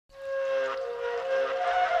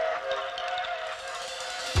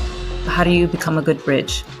how do you become a good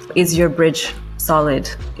bridge? Is your bridge solid?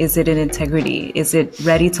 Is it in integrity? Is it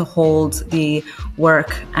ready to hold the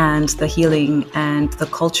work and the healing and the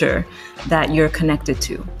culture that you're connected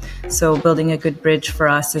to? So building a good bridge for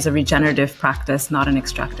us is a regenerative practice, not an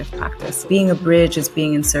extractive practice. Being a bridge is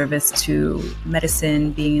being in service to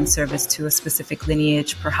medicine, being in service to a specific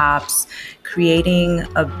lineage, perhaps creating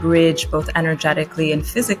a bridge both energetically and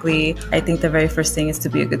physically. I think the very first thing is to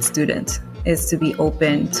be a good student, is to be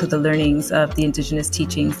open to the learnings of the Indigenous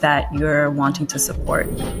teachings that you're wanting to support.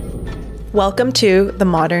 Welcome to the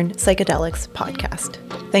Modern Psychedelics podcast.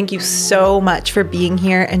 Thank you so much for being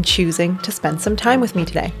here and choosing to spend some time with me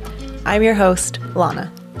today. I'm your host,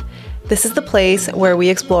 Lana. This is the place where we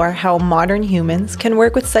explore how modern humans can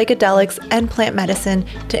work with psychedelics and plant medicine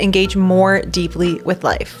to engage more deeply with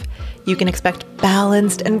life. You can expect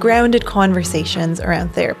balanced and grounded conversations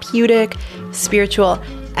around therapeutic, spiritual,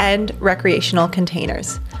 and recreational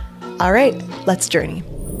containers. All right, let's journey.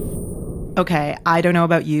 Okay, I don't know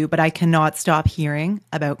about you, but I cannot stop hearing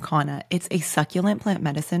about kanna. It's a succulent plant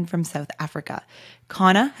medicine from South Africa.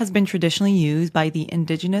 Kanna has been traditionally used by the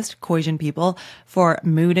Indigenous Khoisan people for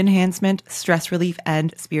mood enhancement, stress relief,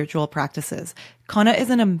 and spiritual practices. Kanna is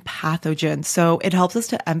an empathogen, so it helps us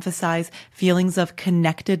to emphasize feelings of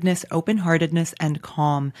connectedness, open-heartedness, and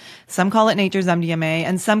calm. Some call it nature's MDMA,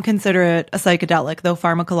 and some consider it a psychedelic, though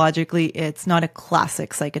pharmacologically it's not a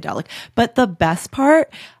classic psychedelic. But the best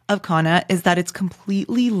part of kanna is that it's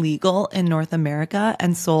completely legal in North America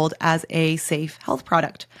and sold as a safe health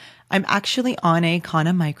product. I'm actually on a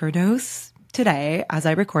kanna microdose today as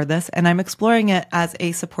I record this, and I'm exploring it as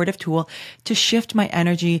a supportive tool to shift my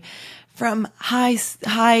energy from high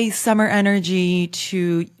summer energy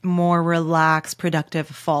to more relaxed, productive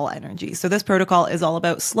fall energy. So this protocol is all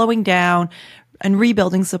about slowing down and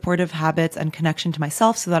rebuilding supportive habits and connection to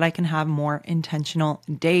myself so that I can have more intentional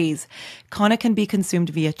days. Kanna can be consumed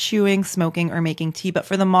via chewing, smoking, or making tea, but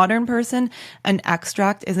for the modern person, an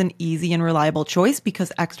extract is an easy and reliable choice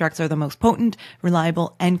because extracts are the most potent,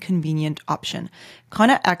 reliable, and convenient option.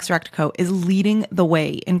 Kanna Extract Co. is leading the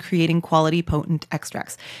way in creating quality, potent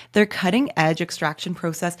extracts. Their cutting-edge extraction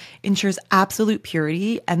process ensures absolute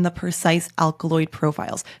purity and the precise alkaloid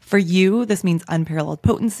profiles. For you, this means unparalleled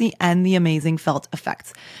potency and the amazing felt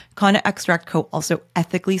effects. Kanna Extract Co. also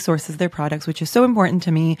ethically sources their products, which is so important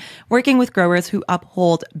to me, working with growers who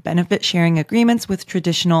uphold benefit sharing agreements with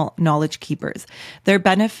traditional knowledge keepers. Their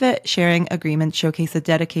benefit sharing agreements showcase a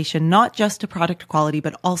dedication not just to product quality,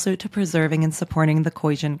 but also to preserving and supporting the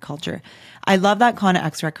Khoisan culture. I love that Kanna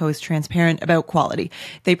Extract Co. is transparent about quality.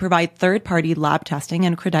 They provide third-party lab testing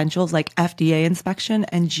and credentials like FDA inspection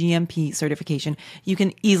and GMP certification. You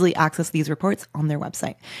can easily access these reports on their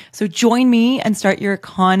website. So join me and start your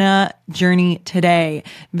kanna journey today.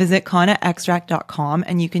 Visit kannaextract.com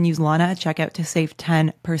and you can use Lana at checkout to save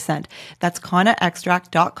 10%. That's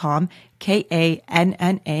kannaextract.com,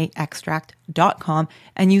 KANNA extract.com,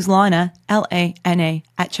 and use Lana, LANA,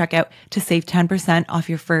 at checkout to save 10% off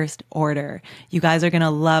your first order. You guys are going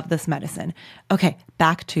to love this medicine. Okay,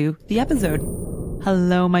 back to the episode.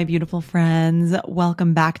 Hello, my beautiful friends.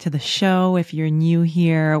 Welcome back to the show. If you're new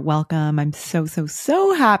here, welcome. I'm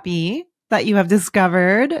so happy that you have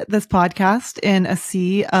discovered this podcast in a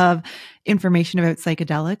sea of information about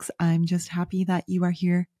psychedelics. I'm just happy that you are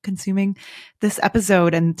here consuming this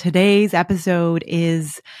episode. And today's episode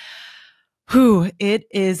is, it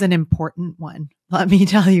is an important one. Let me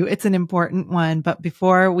tell you, it's an important one. But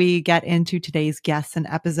before we get into today's guests and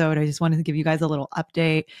episode, I just wanted to give you guys a little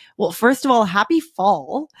update. Well, first of all, happy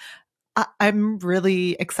fall. I'm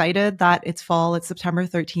really excited that it's fall. It's September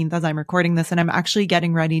 13th as I'm recording this, and I'm actually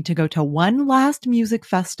getting ready to go to one last music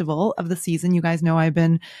festival of the season. You guys know I've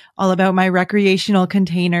been all about my recreational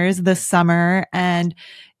containers this summer, and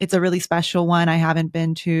it's a really special one. I haven't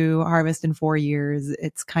been to Harvest in 4 years.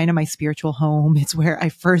 It's kind of my spiritual home. It's where I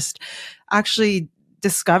first actually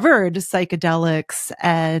discovered psychedelics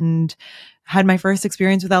and had my first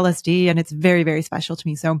experience with LSD, and it's very, very special to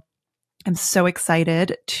me. So I'm so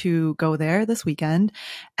excited to go there this weekend.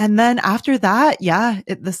 And then after that,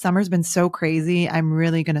 the summer's been so crazy. I'm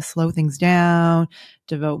really going to slow things down,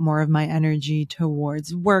 devote more of my energy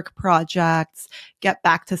towards work projects, get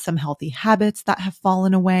back to some healthy habits that have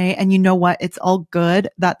fallen away. And you know what? It's all good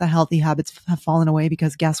that the healthy habits have fallen away,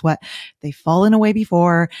 because guess what? They've fallen away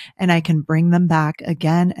before and I can bring them back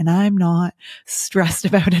again. And I'm not stressed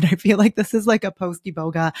about it. I feel like this is like a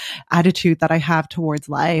post-iboga attitude that I have towards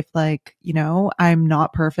life. Like, you know, I'm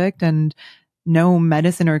not perfect, and no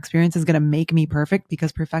medicine or experience is going to make me perfect,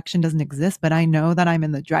 because perfection doesn't exist. But I know that I'm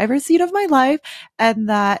in the driver's seat of my life, and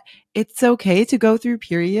that it's okay to go through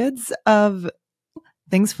periods of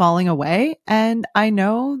things falling away. And I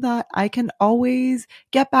know that I can always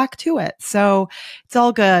get back to it. So it's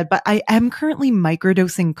all good. But I am currently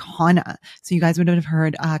microdosing Kana. So you guys would have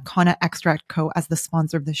heard Kana Extract Co. as the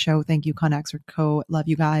sponsor of the show. Thank you, Kana Extract Co. Love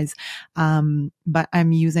you guys. But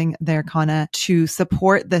I'm using their Kana to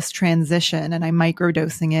support this transition, and I'm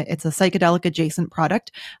microdosing it. It's a psychedelic adjacent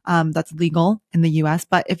product that's legal in the US.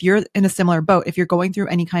 But if you're in a similar boat, if you're going through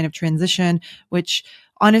any kind of transition, which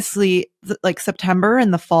honestly, like September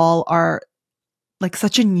and the fall are like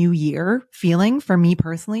such a new year feeling for me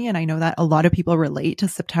personally. And I know that a lot of people relate to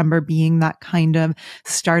September being that kind of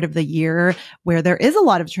start of the year where there is a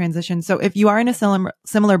lot of transition. So if you are in a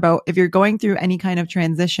similar boat, if you're going through any kind of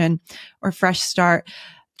transition or fresh start,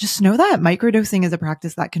 just know that microdosing is a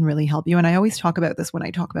practice that can really help you. And I always talk about this when I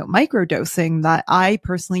talk about microdosing, that I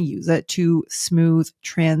personally use it to smooth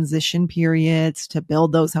transition periods, to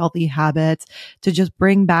build those healthy habits, to just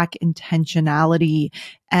bring back intentionality.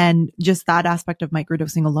 And just that aspect of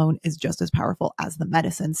microdosing alone is just as powerful as the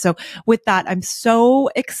medicine. So with that, I'm so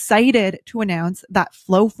excited to announce that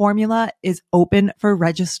Flow Formula is open for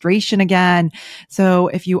registration again. So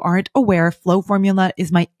if you aren't aware, Flow Formula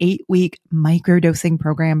is my 8-week microdosing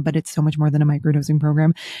program, but it's so much more than a microdosing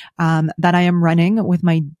program that I am running with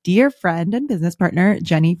my dear friend and business partner,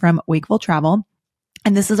 Jenny from Wakeful Travel.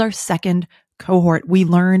 And this is our second cohort. We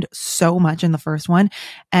learned so much in the first one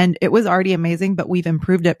and it was already amazing, but we've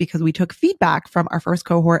improved it because we took feedback from our first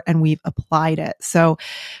cohort and we've applied it. So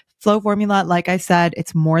Flow Formula, like I said,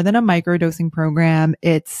 it's more than a microdosing program.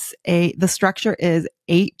 The structure is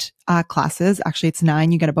 8 classes. Actually, it's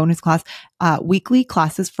 9. You get a bonus class, weekly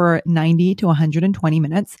classes for 90 to 120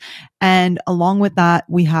 minutes. And along with that,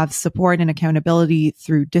 we have support and accountability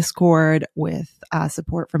through Discord with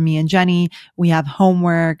support from me and Jenny. We have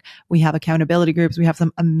homework. We have accountability groups. We have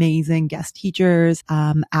some amazing guest teachers.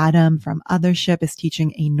 Adam from Othership is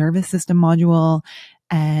teaching a nervous system module.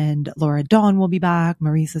 And Laura Dawn will be back.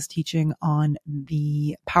 Maurice teaching on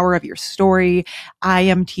the power of your story. I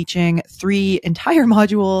am teaching 3 entire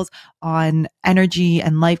modules on energy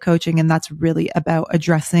and life coaching. And that's really about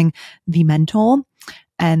addressing the mental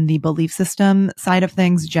and the belief system side of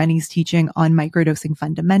things. Jenny's teaching on microdosing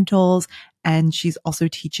fundamentals. And she's also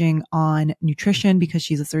teaching on nutrition because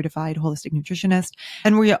she's a certified holistic nutritionist.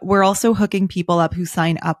 And we're also hooking people up who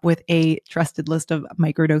sign up with a trusted list of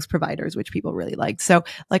microdose providers, which people really like. So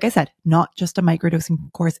like I said, not just a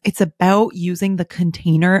microdosing course. It's about using the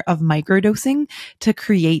container of microdosing to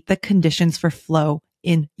create the conditions for flow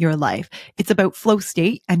in your life. It's about flow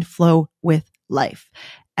state and flow with life.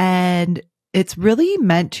 And it's really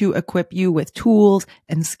meant to equip you with tools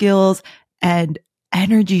and skills and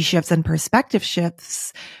energy shifts and perspective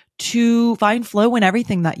shifts to find flow in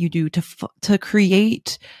everything that you do, to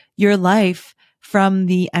create your life from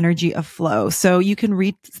the energy of flow. So you can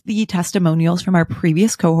read the testimonials from our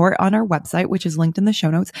previous cohort on our website, which is linked in the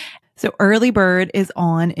show notes. So early bird is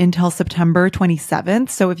on until September 27th.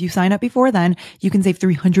 So if you sign up before then, you can save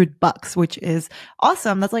 $300, which is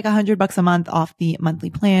awesome. That's like $100 a month off the monthly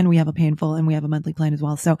plan. We have a pay in full and we have a monthly plan as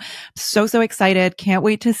well. So excited. Can't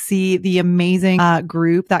wait to see the amazing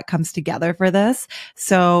group that comes together for this.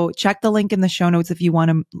 So check the link in the show notes if you want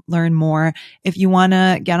to learn more. If you want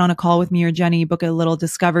to get on a call with me or Jenny, book a little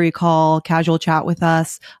discovery call, casual chat with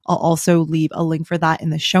us. I'll also leave a link for that in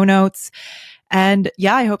the show notes. And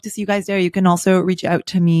yeah, I hope to see you guys there. You can also reach out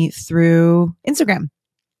to me through Instagram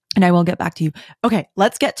and I will get back to you. Okay,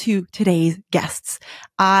 let's get to today's guests.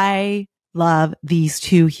 I love these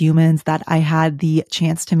 2 humans that I had the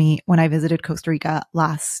chance to meet when I visited Costa Rica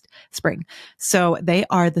last spring. So they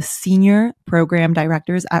are the senior program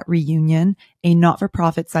directors at Reunion, a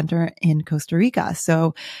not-for-profit center in Costa Rica.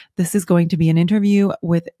 So this is going to be an interview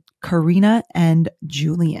with Karina and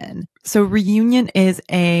Julian. So Reunion is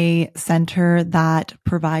a center that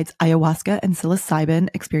provides ayahuasca and psilocybin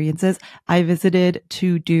experiences. I visited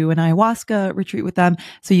to do an ayahuasca retreat with them.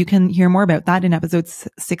 So you can hear more about that in episodes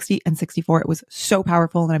 60 and 64. It was so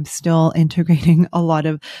powerful and I'm still integrating a lot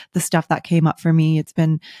of the stuff that came up for me. It's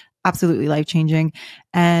been absolutely life-changing.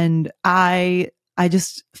 And I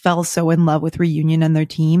just fell so in love with Reunion and their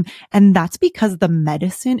team. And that's because the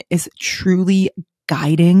medicine is truly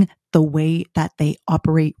guiding the way that they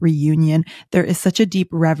operate Reunion. There is such a deep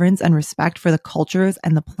reverence and respect for the cultures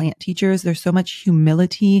and the plant teachers. There's so much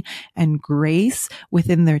humility and grace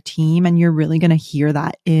within their team. And you're really going to hear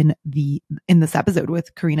that in this episode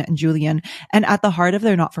with Karina and Julian. And at the heart of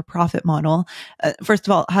their not-for-profit model, first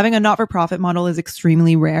of all, having a not-for-profit model is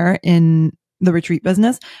extremely rare in the retreat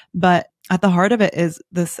business, but at the heart of it is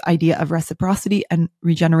this idea of reciprocity and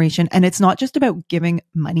regeneration. And it's not just about giving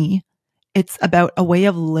money. It's about a way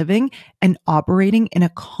of living and operating in a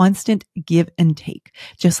constant give and take,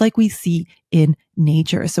 just like we see in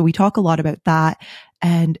nature. So we talk a lot about that.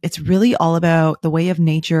 And it's really all about the way of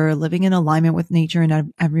nature, living in alignment with nature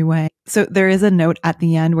in every way. So there is a note at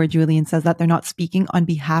the end where Julian says that they're not speaking on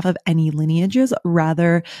behalf of any lineages,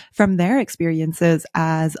 rather from their experiences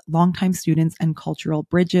as longtime students and cultural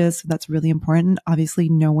bridges. So that's really important. Obviously,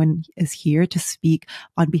 no one is here to speak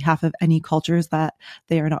on behalf of any cultures that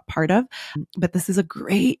they are not part of. But this is a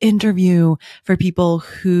great interview for people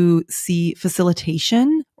who see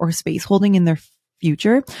facilitation or space holding in their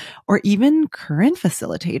future, or even current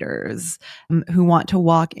facilitators who want to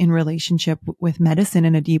walk in relationship with medicine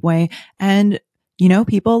in a deep way. And,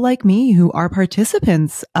 people like me who are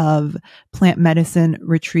participants of plant medicine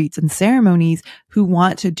retreats and ceremonies who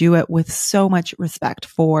want to do it with so much respect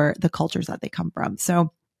for the cultures that they come from.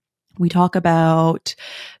 So we talk about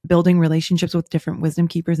building relationships with different wisdom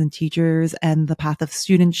keepers and teachers and the path of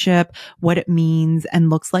studentship, what it means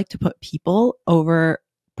and looks like to put people over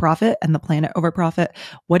profit and the planet over profit.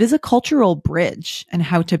 What is a cultural bridge and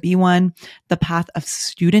how to be one? The path of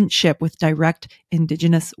studentship with direct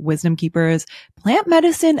Indigenous wisdom keepers. Plant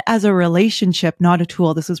medicine as a relationship, not a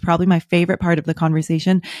tool. This was probably my favorite part of the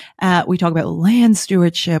conversation. We talk about land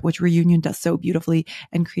stewardship, which Reunion does so beautifully,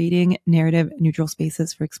 and creating narrative neutral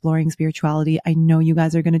spaces for exploring spirituality. I know you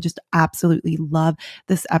guys are going to just absolutely love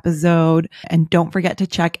this episode. And don't forget to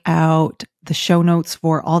check out the show notes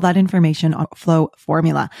for all that information on Flow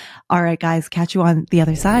Formula. All right, guys, catch you on the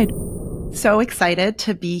other side. So excited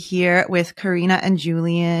to be here with Karina and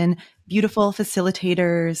Julian, beautiful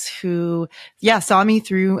facilitators who, saw me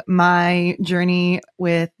through my journey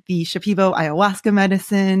with the Shipibo ayahuasca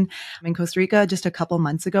medicine in Costa Rica just a couple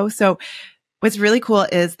months ago. So what's really cool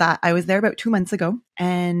is that I was there about 2 months ago,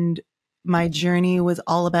 and my journey was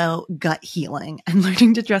all about gut healing and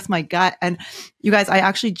learning to trust my gut. And you guys, I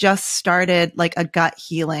actually just started like a gut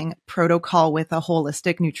healing protocol with a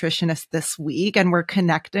holistic nutritionist this week, and we're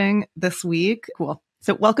connecting this week. Cool.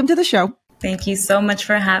 So welcome to the show. Thank you so much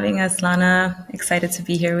for having us, Lana. Excited to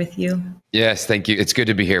be here with you. Yes, thank you. It's good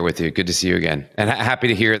to be here with you. Good to see you again. And happy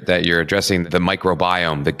to hear that you're addressing the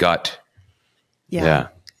microbiome, the gut. Yeah.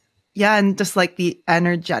 And just like the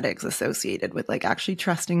energetics associated with like actually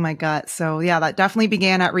trusting my gut. So yeah, that definitely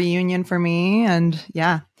began at Reunion for me. And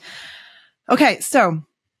yeah. Okay. So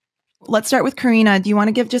let's start with Karina. Do you want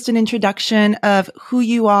to give just an introduction of who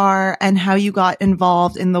you are and how you got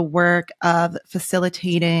involved in the work of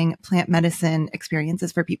facilitating plant medicine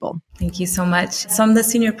experiences for people? Thank you so much. So I'm the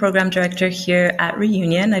Senior Program Director here at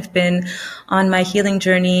Reunion. I've been on my healing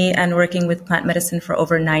journey and working with plant medicine for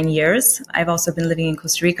over 9 years. I've also been living in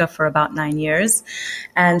Costa Rica for about 9 years.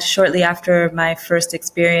 And shortly after my first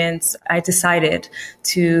experience, I decided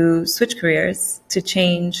to switch careers, to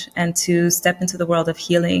change, and to step into the world of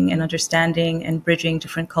healing and understanding and bridging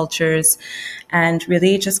different cultures, and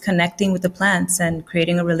really just connecting with the plants and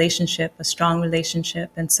creating a relationship, a strong relationship.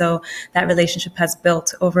 And so that relationship has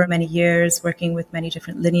built over many years, working with many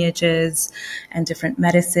different lineages and different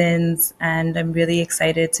medicines. And I'm really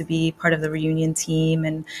excited to be part of the Reunion team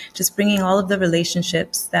and just bringing all of the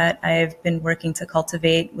relationships that I've been working to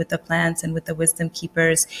cultivate with the plants and with the wisdom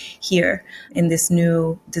keepers here in this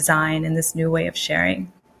new design and this new way of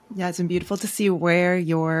sharing. Yeah, it's been beautiful to see where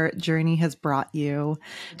your journey has brought you.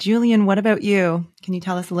 Julian, what about you? Can you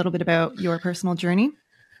tell us a little bit about your personal journey?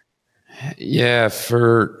 Yeah,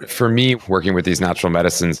 for me, working with these natural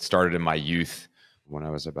medicines started in my youth when I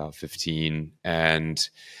was about 15. And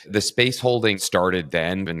the space holding started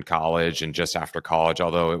then in college and just after college,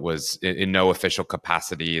 although it was in no official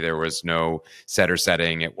capacity. There was no set or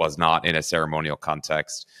setting. It was not in a ceremonial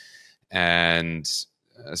context. And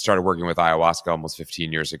I started working with ayahuasca almost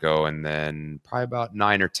 15 years ago, and then probably about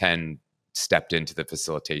 9 or 10 stepped into the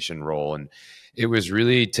facilitation role. And it was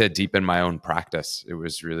really to deepen my own practice. It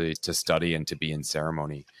was really to study and to be in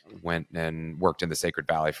ceremony. Went and worked in the Sacred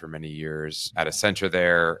Valley for many years at a center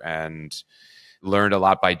there, and learned a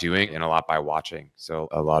lot by doing and a lot by watching. So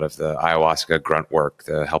a lot of the ayahuasca grunt work,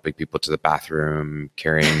 the helping people to the bathroom,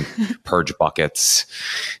 carrying purge buckets,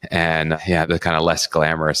 and the kind of less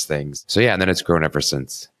glamorous things. So and then it's grown ever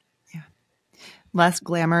since. Yeah. Less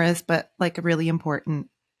glamorous, but like a really important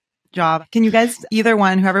job. Can you guys, either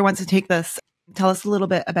one, whoever wants to take this, tell us a little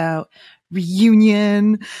bit about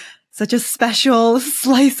Reunion, such a special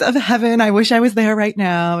slice of heaven. I wish I was there right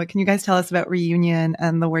now. Can you guys tell us about Reunion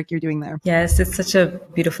and the work you're doing there? Yes, it's such a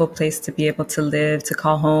beautiful place to be able to live, to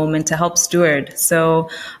call home, and to help steward. So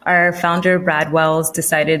our founder, Brad Wells,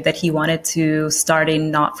 decided that he wanted to start a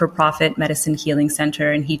not-for-profit medicine healing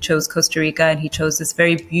center, and he chose Costa Rica, and he chose this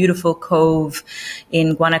very beautiful cove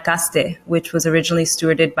in Guanacaste, which was originally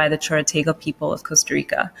stewarded by the Chorotega people of Costa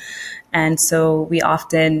Rica. And so we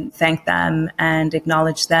often thank them and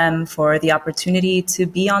acknowledge them for the opportunity to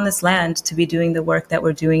be on this land, to be doing the work that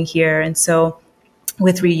we're doing here. And so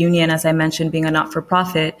with Reunion, as I mentioned, being a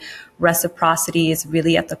not-for-profit, reciprocity is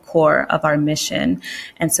really at the core of our mission.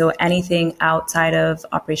 And so anything outside of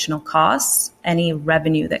operational costs, any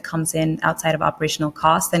revenue that comes in outside of operational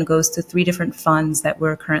costs, then goes to 3 different funds that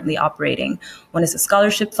we're currently operating. One is a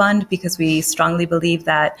scholarship fund, because we strongly believe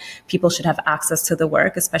that people should have access to the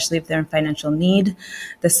work, especially if they're in financial need.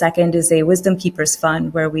 The second is a wisdom keepers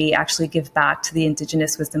fund, where we actually give back to the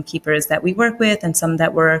Indigenous wisdom keepers that we work with and some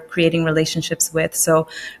that we're creating relationships with. So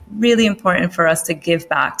really important for us to give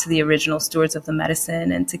back to the original stewards of the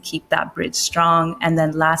medicine and to keep that bridge strong. And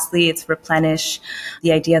then lastly, it's replenish,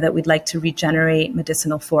 the idea that we'd like to regenerate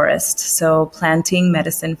medicinal forests. So planting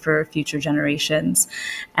medicine for future generations.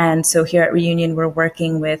 And so here at Reunion, we're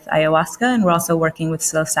working with ayahuasca, and we're also working with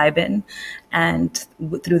psilocybin. And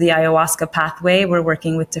through the ayahuasca pathway, we're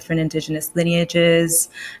working with different indigenous lineages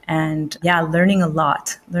and learning a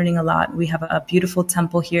lot. We have a beautiful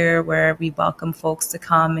temple here where we welcome folks to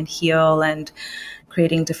come and heal, and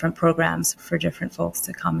creating different programs for different folks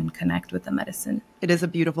to come and connect with the medicine. It is a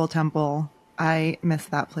beautiful temple. I miss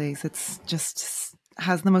that place. It's just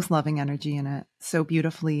has the most loving energy in it. So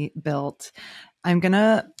beautifully built. I'm going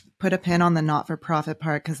to put a pin on the not-for-profit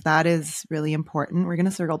part, because that is really important. We're going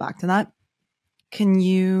to circle back to that. Can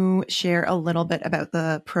you share a little bit about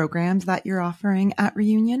the programs that you're offering at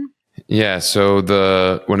Reunion? Yeah.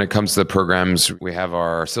 So when it comes to the programs, we have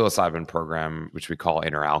our psilocybin program, which we call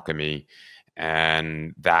Inner Alchemy,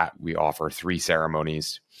 and that we offer 3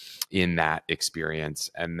 ceremonies in that experience.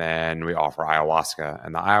 And then we offer ayahuasca,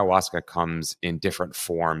 and the ayahuasca comes in different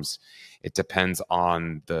forms. It depends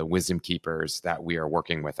on the wisdom keepers that we are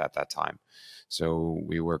working with at that time. So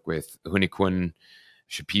we work with Hunikun,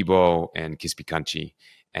 Shipibo, and Kispikanchi,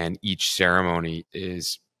 and each ceremony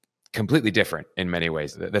is completely different in many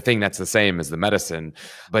ways. The thing that's the same is the medicine,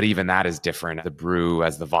 but even that is different. The brew,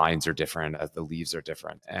 as the vines are different, as the leaves are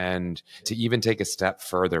different. And to even take a step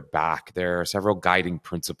further back, there are several guiding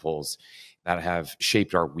principles that have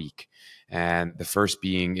shaped our week. And the first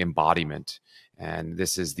being embodiment. And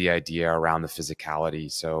this is the idea around the physicality.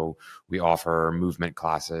 So we offer movement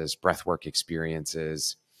classes, breathwork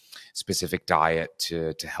experiences, specific diet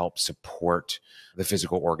to help support the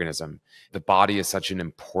physical organism. The body is such an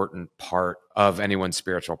important part of anyone's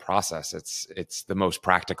spiritual process. It's the most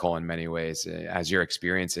practical in many ways, as you're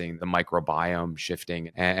experiencing the microbiome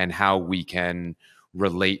shifting and how we can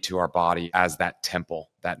relate to our body as that temple,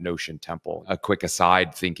 that notion temple. A quick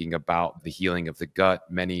aside, thinking about the healing of the gut,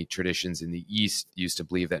 many traditions in the East used to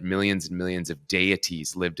believe that millions and millions of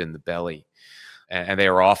deities lived in the belly. And they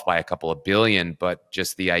are off by a couple of billion, but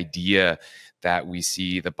just the idea that we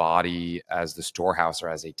see the body as the storehouse or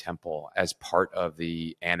as a temple, as part of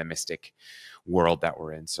the animistic world that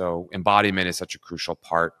we're in. So embodiment is such a crucial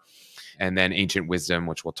part. And then ancient wisdom,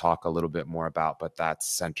 which we'll talk a little bit more about, but that's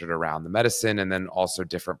centered around the medicine, and then also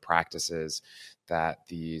different practices that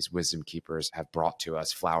these wisdom keepers have brought to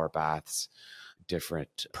us, flower baths,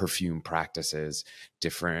 different perfume practices,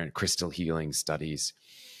 different crystal healing studies.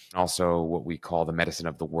 Also what we call the medicine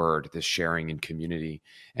of the word, this sharing in community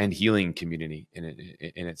and healing community in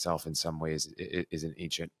itself in some ways is an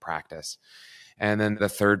ancient practice. And then the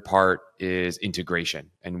third part is integration.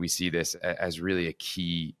 And we see this as really a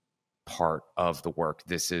key part of the work.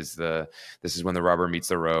 This is when the rubber meets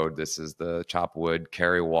the road. This is the chop wood,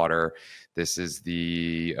 carry water. This is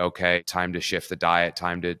time to shift the diet,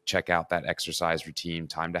 time to check out that exercise routine,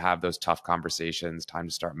 time to have those tough conversations, time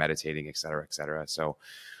to start meditating, et cetera, et cetera. So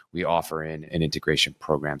we offer in an integration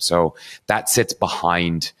program. So that sits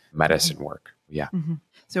behind medicine work. Yeah. Mm-hmm.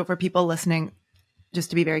 So for people listening, just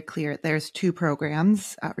to be very clear, there's 2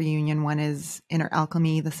 programs at Reunion. One is Inner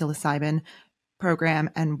Alchemy, the psilocybin program,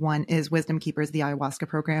 and one is Wisdom Keepers, the ayahuasca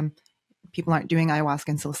program. People aren't doing ayahuasca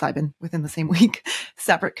and psilocybin within the same week,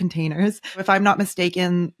 separate containers. If I'm not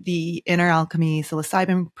mistaken, the Inner Alchemy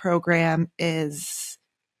psilocybin program is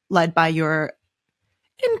led by your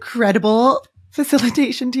incredible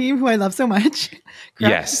facilitation team, who I love so much. Correct?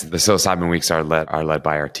 Yes, the psilocybin weeks are led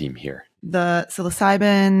by our team here. The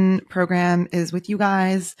psilocybin program is with you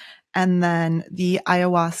guys, and then the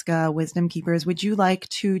Ayahuasca Wisdom Keepers. Would you like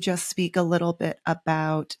to just speak a little bit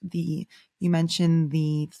about you mentioned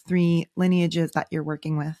the 3 lineages that you're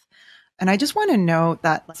working with? And I just want to note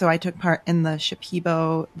that, so I took part in the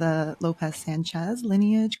Shipibo, the Lopez Sanchez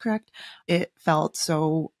lineage, correct? It felt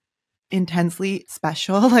so intensely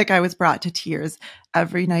special. Like I was brought to tears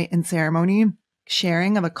every night in ceremony,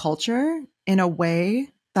 sharing of a culture in a way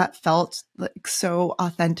that felt like so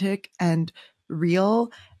authentic and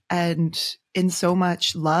real and in so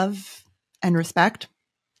much love and respect.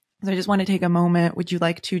 So I just want to take a moment. Would you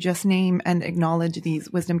like to just name and acknowledge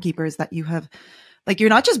these wisdom keepers that you have? Like, you're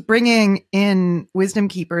not just bringing in wisdom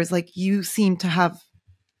keepers, like you seem to have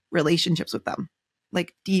relationships with them,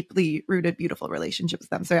 like deeply rooted, beautiful relationships with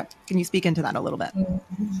them. So yeah, can you speak into that a little bit?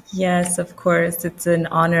 Yes, of course. It's an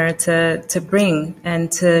honor to bring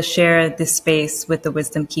and to share this space with the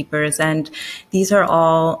wisdom keepers. And these are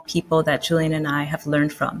all people that Julian and I have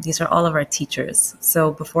learned from. These are all of our teachers.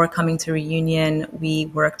 So before coming to Reunion, we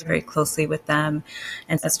worked very closely with them.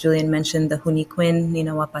 And as Julian mentioned, the Huniquin,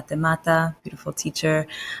 Nina Wapatemata, beautiful teacher,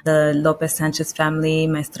 the Lopez Sanchez family,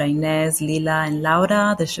 Maestra Inez, Lila, and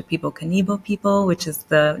Laura, the Shipibo Canibo people, which is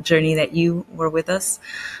the journey that you were with us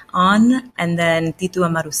on. And then Titu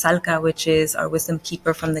Amarusalka, which is our wisdom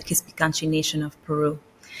keeper from the Quispicanchi Nation of Peru.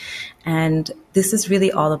 And this is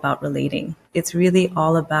really all about relating. It's really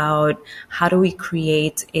all about how do we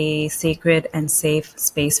create a sacred and safe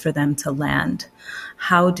space for them to land?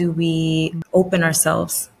 How do we open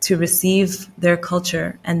ourselves to receive their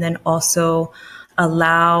culture and then also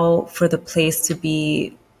allow for the place to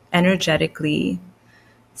be energetically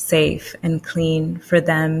safe and clean for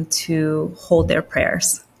them to hold their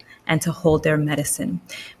prayers and to hold their medicine?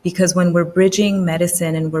 Because when we're bridging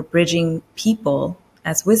medicine and we're bridging people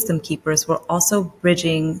as wisdom keepers, we're also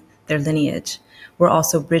bridging their lineage. We're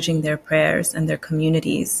also bridging their prayers and their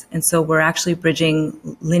communities. And so we're actually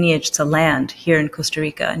bridging lineage to land here in Costa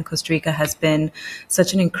Rica. And Costa Rica has been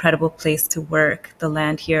such an incredible place to work. The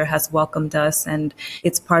land here has welcomed us, and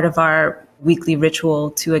it's part of our weekly ritual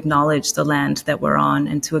to acknowledge the land that we're on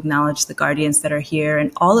and to acknowledge the guardians that are here.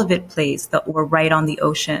 And all of it plays that we're right on the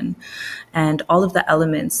ocean, and all of the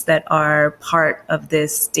elements that are part of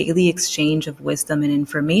this daily exchange of wisdom and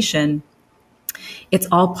information. It's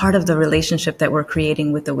all part of the relationship that we're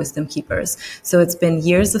creating with the wisdom keepers. So it's been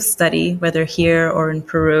years of study, whether here or in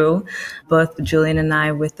Peru, both Julian and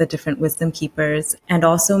I with the different wisdom keepers, and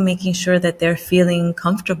also making sure that they're feeling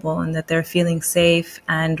comfortable and that they're feeling safe.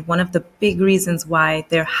 And one of the big reasons why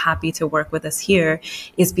they're happy to work with us here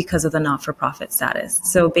is because of the not-for-profit status.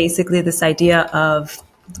 So basically this idea of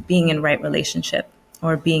being in right relationship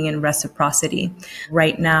or being in reciprocity.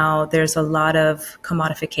 Right now, there's a lot of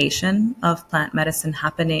commodification of plant medicine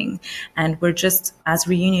happening. And we're just, as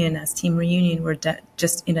Reunion, as Team Reunion, we're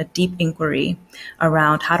just in a deep inquiry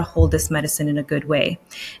around how to hold this medicine in a good way.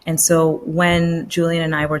 And so when Julian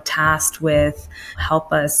and I were tasked with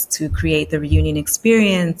help us to create the Reunion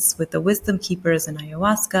experience with the wisdom keepers and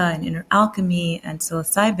ayahuasca and inner alchemy and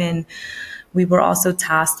psilocybin, we were also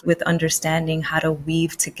tasked with understanding how to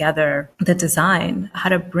weave together the design, how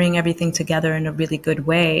to bring everything together in a really good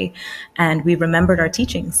way. And we remembered our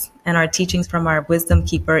teachings, and our teachings from our wisdom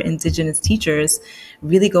keeper indigenous teachers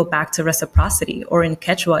really go back to reciprocity, or in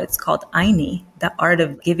Quechua, it's called Aini, the art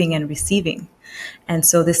of giving and receiving. And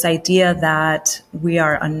so this idea that we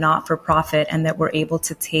are a not-for-profit and that we're able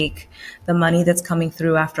to take the money that's coming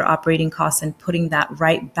through after operating costs and putting that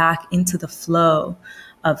right back into the flow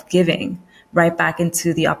of giving, right back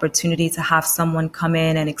into the opportunity to have someone come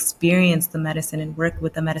in and experience the medicine and work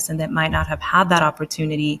with the medicine that might not have had that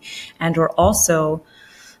opportunity. And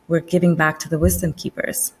we're giving back to the wisdom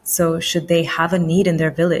keepers. So should they have a need in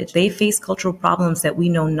their village, they face cultural problems that we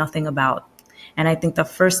know nothing about. And I think the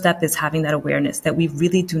first step is having that awareness that we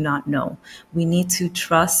really do not know. We need to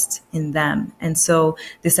trust in them. And so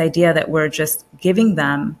this idea that we're just giving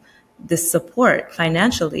them this support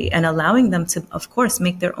financially and allowing them to, of course,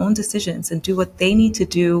 make their own decisions and do what they need to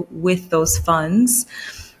do with those funds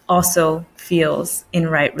also feels in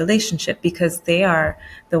right relationship, because they are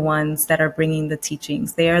the ones that are bringing the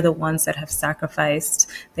teachings. They are the ones that have sacrificed.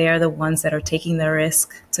 They are the ones that are taking the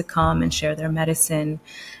risk to come and share their medicine.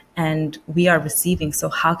 And we are receiving. So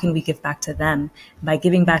how can we give back to them? By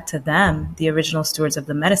giving back to them, the original stewards of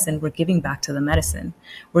the medicine, we're giving back to the medicine.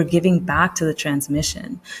 We're giving back to the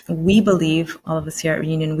transmission. We believe, all of us here at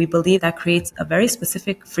Reunion, we believe that creates a very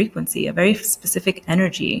specific frequency, a very specific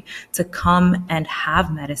energy to come and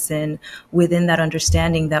have medicine within that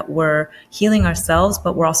understanding that we're healing ourselves,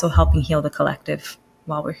 but we're also helping heal the collective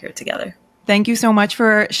while we're here together. Thank you so much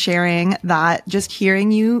for sharing that. Just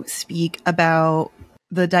hearing you speak about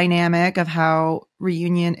the dynamic of how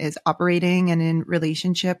Reunion is operating and in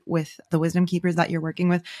relationship with the wisdom keepers that you're working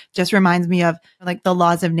with just reminds me of like the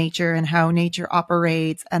laws of nature and how nature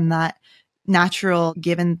operates and that natural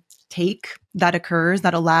give and take that occurs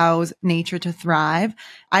that allows nature to thrive.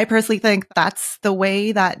 I personally think that's the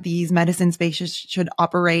way that these medicine spaces should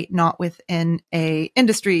operate, not within a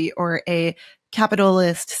industry or a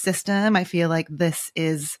capitalist system. I feel like this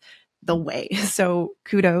is the way. So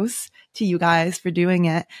kudos to you guys for doing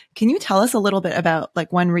it. Can you tell us a little bit about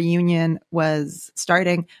like when Reunion was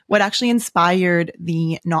starting, what actually inspired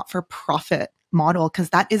the not-for-profit model? Because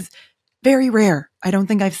that is very rare. I don't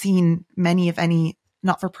think I've seen many, if any,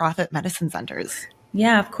 not-for-profit medicine centers.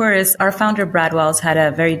 Yeah, of course. Our founder, Brad Wells, had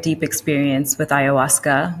a very deep experience with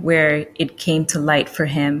ayahuasca where it came to light for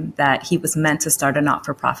him that he was meant to start a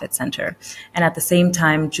not-for-profit center. And at the same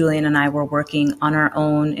time, Julian and I were working on our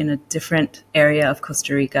own in a different area of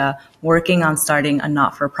Costa Rica, working on starting a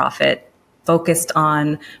not-for-profit focused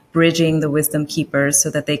on bridging the wisdom keepers so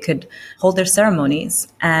that they could hold their ceremonies.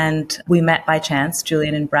 And we met by chance.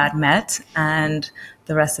 Julian and Brad met, and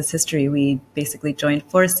the rest is history. We basically joined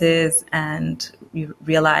forces and we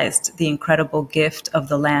realized the incredible gift of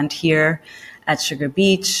the land here at Sugar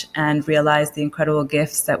Beach and realized the incredible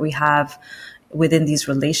gifts that we have within these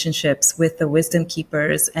relationships with the wisdom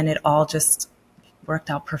keepers. And it all just worked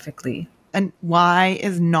out perfectly. And why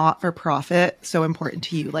is not-for-profit so important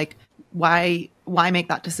to you? Like, why make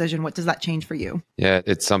that decision? What does that change for you? Yeah,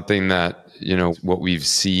 it's something that, what we've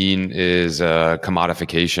seen is a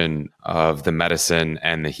commodification of the medicine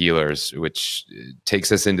and the healers, which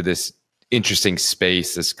takes us into this interesting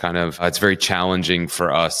space. This kind of, it's very challenging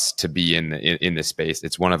for us to be in this space.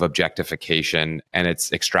 It's one of objectification and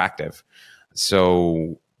it's extractive.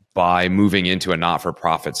 So by moving into a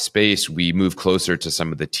not-for-profit space, we move closer to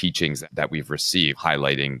some of the teachings that we've received,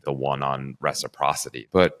 highlighting the one on reciprocity.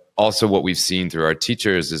 But also what we've seen through our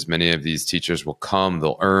teachers is many of these teachers will come,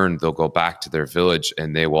 they'll earn, they'll go back to their village,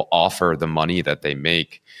 and they will offer the money that they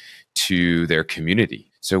make to their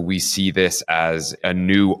community. So we see this as a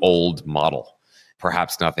new old model.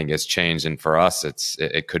 Perhaps nothing has changed. And for us,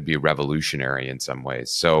 it could be revolutionary in some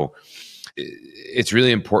ways. So it's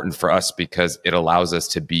really important for us because it allows us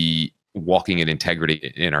to be walking in integrity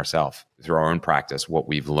in ourselves through our own practice, what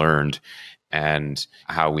we've learned and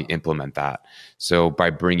how we implement that. So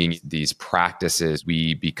by bringing these practices,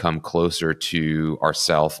 we become closer to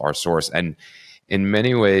ourself, our source. And in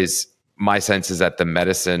many ways, my sense is that the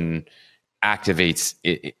medicine activates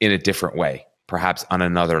in a different way, perhaps on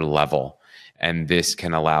another level. And this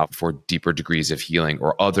can allow for deeper degrees of healing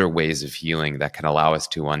or other ways of healing that can allow us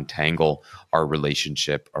to untangle our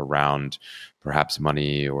relationship around perhaps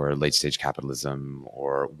money or late stage capitalism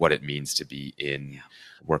or what it means to be in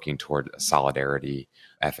working toward solidarity,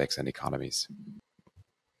 ethics, and economies.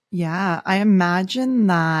 Yeah, I imagine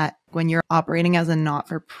that when you're operating as a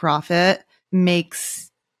not-for-profit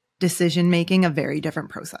makes decision-making a very different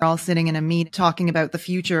process. We're all sitting in a meet talking about the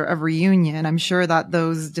future of Reunion. I'm sure that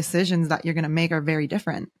those decisions that you're going to make are very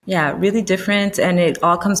different. Yeah, really different. And it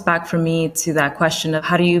all comes back for me to that question of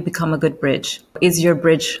how do you become a good bridge? Is your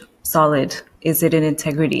bridge solid? Is it in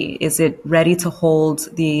integrity? Is it ready to hold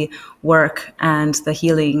the work and the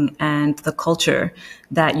healing and the culture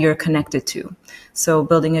that you're connected to? So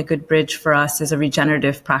building a good bridge for us is a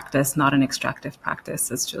regenerative practice, not an extractive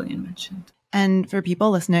practice, as Julian mentioned. And for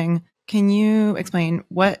people listening, can you explain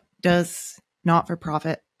what does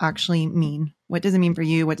not-for-profit actually mean? What does it mean for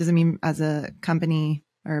you? What does it mean as a company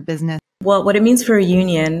or a business? Well, what it means for a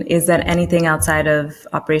union is that anything outside of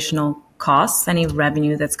operational costs, any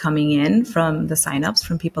revenue that's coming in from the signups,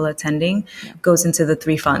 from people attending, goes into the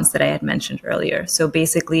 3 funds that I had mentioned earlier. So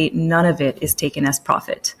basically, none of it is taken as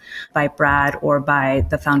profit by Brad or by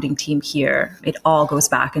the founding team here. It all goes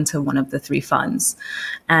back into one of the 3 funds.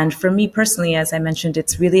 And for me personally, as I mentioned,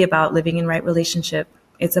 it's really about living in right relationship.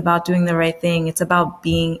 It's about doing the right thing. It's about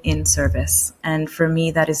being in service. And for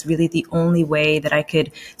me, that is really the only way that I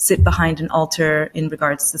could sit behind an altar in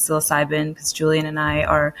regards to psilocybin, because Julian and I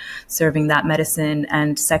are serving that medicine.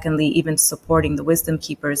 And secondly, even supporting the wisdom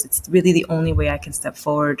keepers. It's really the only way I can step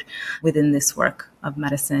forward within this work of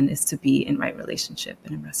medicine is to be in right relationship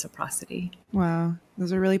and in reciprocity. Wow.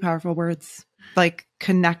 Those are really powerful words. Like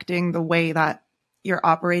connecting the way that you're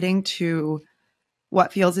operating to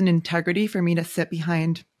what feels an integrity for me to sit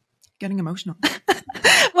behind, getting emotional.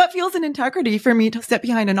 What feels an integrity for me to sit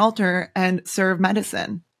behind an altar and serve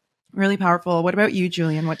medicine? Really powerful. What about you,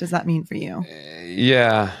 Julian? What does that mean for you?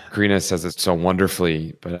 Yeah, Karina says it so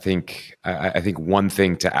wonderfully, but I think one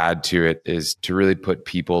thing to add to it is to really put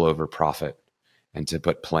people over profit and to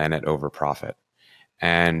put planet over profit.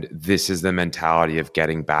 And this is the mentality of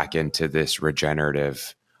getting back into this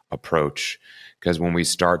regenerative approach. Because when we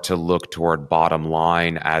start to look toward bottom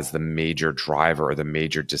line as the major driver or the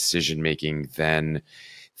major decision making, then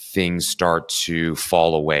things start to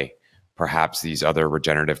fall away. Perhaps these other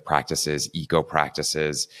regenerative practices, eco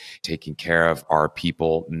practices, taking care of our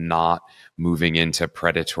people, not moving into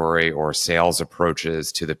predatory or sales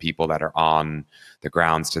approaches to the people that are on the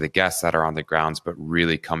grounds, to the guests that are on the grounds, but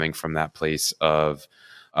really coming from that place of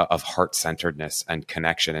heart-centeredness and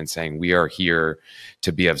connection and saying, we are here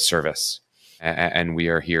to be of service and we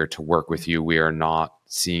are here to work with you. We are not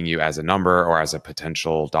seeing you as a number or as a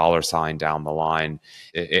potential dollar sign down the line.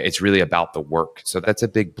 It's really about the work. So that's a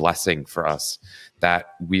big blessing for us,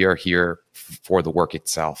 that we are here for the work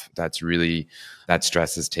itself. That's really, that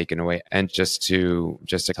stress is taken away. And just to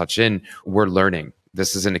touch in, we're learning.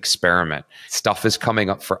 This is an experiment. Stuff is coming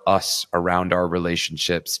up for us around our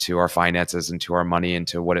relationships to our finances and to our money and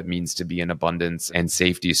to what it means to be in abundance and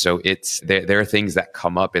safety. So there are things that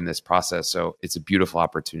come up in this process. So it's a beautiful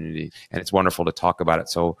opportunity and it's wonderful to talk about it.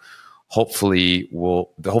 So hopefully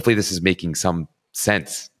this is making some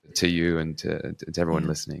sense to you and to everyone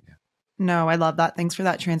listening. No, I love that. Thanks for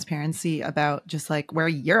that transparency about just like where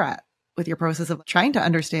you're at with your process of trying to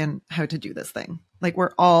understand how to do this thing. Like,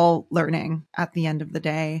 we're all learning at the end of the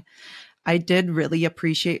day. I did really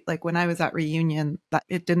appreciate, like, when I was at Reunion, that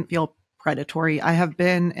it didn't feel predatory. I have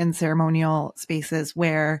been in ceremonial spaces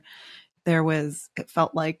where it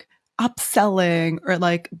felt like upselling or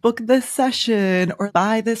like book this session or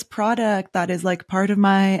buy this product that is like part of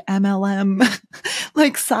my MLM,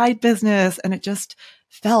 like side business. And it just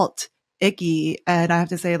felt icky. And I have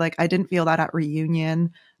to say, like, I didn't feel that at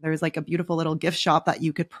Reunion. There was like a beautiful little gift shop that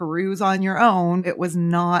you could peruse on your own. It was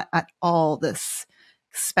not at all this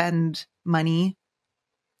spend money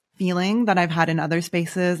feeling that I've had in other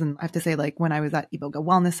spaces. And I have to say, like, when I was at Iboga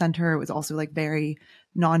Wellness Center, it was also like very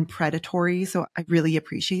non-predatory. So I really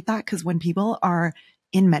appreciate that, because when people are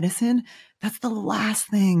in medicine, that's the last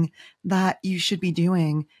thing that you should be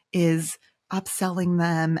doing is upselling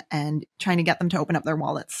them and trying to get them to open up their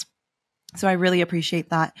wallets. So I really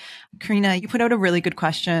appreciate that. Karina, you put out a really good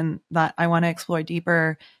question that I want to explore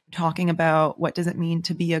deeper, talking about what does it mean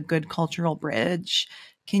to be a good cultural bridge?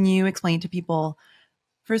 Can you explain to people,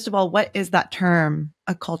 first of all, what is that term,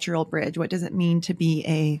 a cultural bridge? What does it mean to be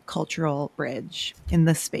a cultural bridge in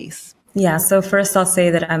this space? Yeah, so first I'll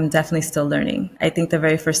say that I'm definitely still learning. I think the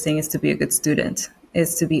very first thing is to be a good student,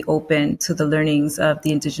 is to be open to the learnings of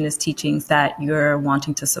the Indigenous teachings that you're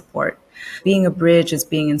wanting to support. Being a bridge is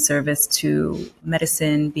being in service to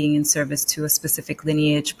medicine, being in service to a specific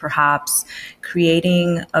lineage, perhaps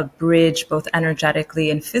creating a bridge both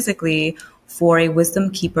energetically and physically for a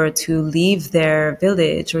wisdom keeper to leave their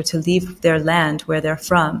village or to leave their land where they're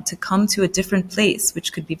from, to come to a different place,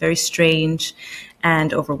 which could be very strange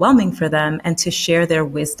and overwhelming for them, and to share their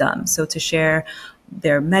wisdom. So to share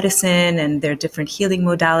their medicine and their different healing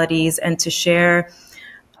modalities, and to share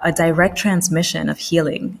a direct transmission of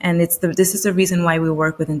healing. And this is the reason why we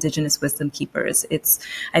work with Indigenous wisdom keepers.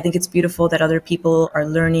 I think it's beautiful that other people are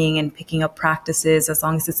learning and picking up practices, as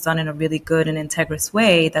long as it's done in a really good and integrous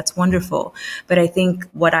way. That's wonderful. But I think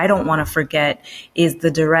what I don't want to forget is the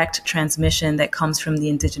direct transmission that comes from the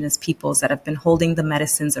Indigenous peoples that have been holding the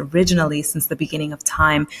medicines originally since the beginning of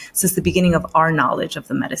time, since the beginning of our knowledge of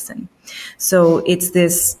the medicine. So it's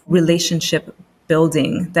this relationship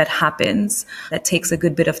building that happens, that takes a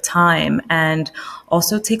good bit of time and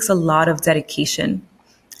also takes a lot of dedication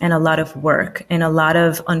and a lot of work and a lot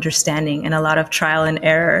of understanding and a lot of trial and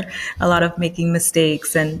error, a lot of making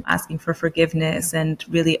mistakes and asking for forgiveness and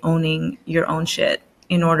really owning your own shit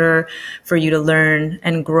in order for you to learn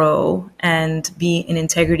and grow and be in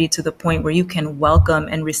integrity to the point where you can welcome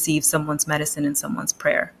and receive someone's medicine and someone's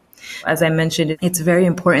prayer. As I mentioned, it's very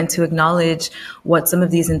important to acknowledge what some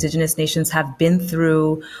of these Indigenous nations have been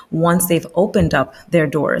through once they've opened up their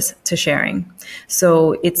doors to sharing.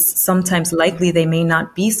 So it's sometimes likely they may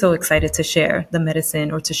not be so excited to share the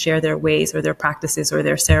medicine or to share their ways or their practices or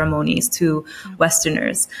their ceremonies to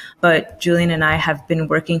Westerners. But Julian and I have been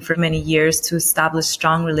working for many years to establish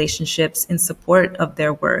strong relationships in support of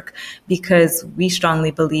their work, because we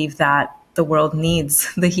strongly believe that the world needs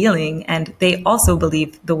the healing, and they also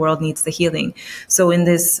believe the world needs the healing. So in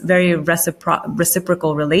this very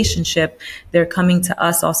reciprocal relationship, they're coming to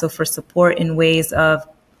us also for support in ways of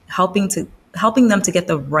helping them to get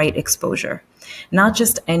the right exposure, not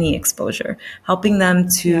just any exposure, helping them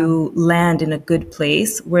to land in a good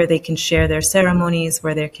place where they can share their ceremonies,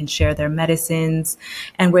 where they can share their medicines,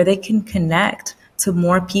 and where they can connect to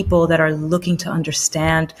more people that are looking to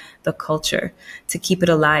understand the culture, to keep it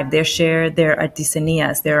alive. They share their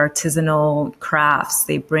artesanías, their artisanal crafts.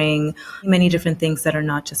 They bring many different things that are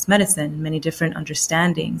not just medicine, many different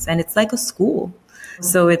understandings. And it's like a school.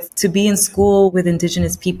 So it's to be in school with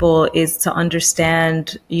Indigenous people is to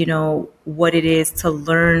understand, what it is to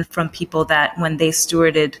learn from people that when they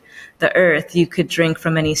stewarded the earth, you could drink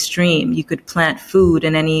from any stream, you could plant food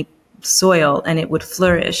in any soil and it would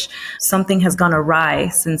flourish. Something has gone awry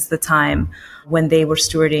since the time when they were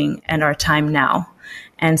stewarding and our time now.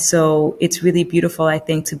 And so it's really beautiful, I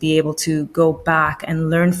think, to be able to go back and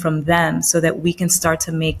learn from them so that we can start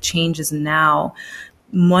to make changes now,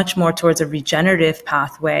 much more towards a regenerative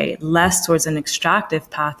pathway, less towards an extractive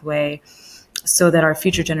pathway, so that our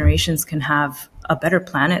future generations can have a better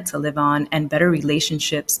planet to live on and better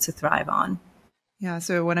relationships to thrive on. Yeah.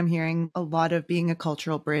 So what I'm hearing, a lot of being a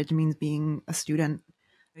cultural bridge means being a student.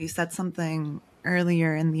 You said something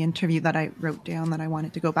earlier in the interview that I wrote down that I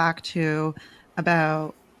wanted to go back to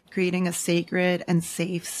about creating a sacred and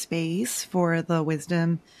safe space for the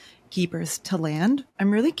wisdom keepers to land.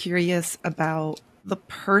 I'm really curious about the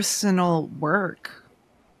personal work,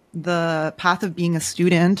 the path of being a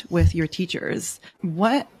student with your teachers.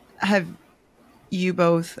 What have you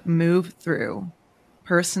both moved through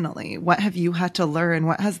personally? What have you had to learn?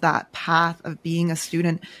 What has that path of being a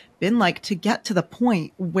student been like to get to the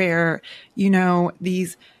point where,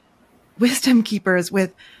 these wisdom keepers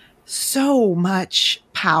with so much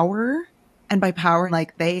power, and by power,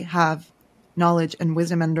 like they have knowledge and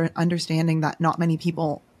wisdom and understanding that not many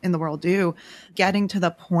people in the world do, getting to the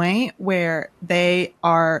point where they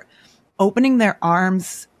are opening their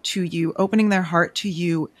arms to you, opening their heart to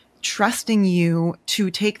you, trusting you to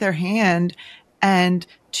take their hand and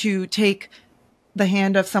to take the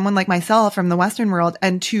hand of someone like myself from the Western world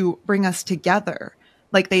and to bring us together.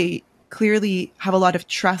 Like they clearly have a lot of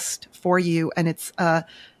trust for you, and it's a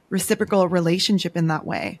reciprocal relationship in that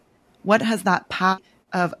way. What has that path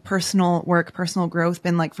of personal work, personal growth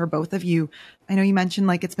been like for both of you? I know you mentioned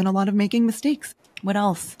like it's been a lot of making mistakes. What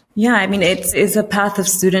else? Yeah, I mean, it's a path of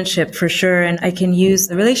studentship for sure. And I can use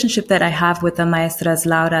the relationship that I have with the maestras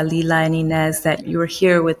Laura, Lila, and Inez, that you were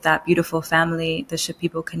here with that beautiful family, the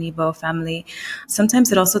Shipibo Canibo family.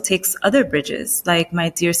 Sometimes it also takes other bridges, like my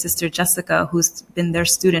dear sister Jessica, who's been their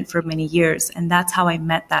student for many years. And that's how I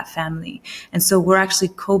met that family. And so we're actually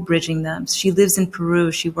co-bridging them. She lives in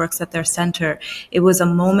Peru. She works at their center. It was a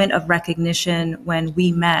moment of recognition when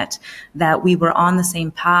we met that we were on the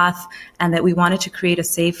same path and that we wanted to create a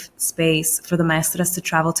safe space for the maestras to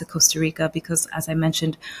travel to Costa Rica, because as I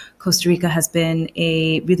mentioned, Costa Rica has been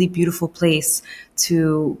a really beautiful place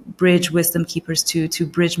to bridge wisdom keepers to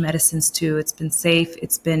bridge medicines to. It's been safe.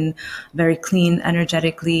 It's been very clean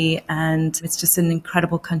energetically, and it's just an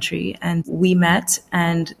incredible country. And we met,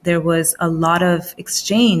 and there was a lot of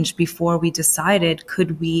exchange before we decided,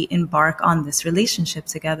 could we embark on this relationship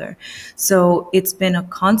together? So it's been a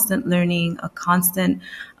constant learning, a constant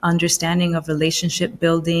understanding of relationship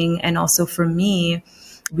building, and also for me,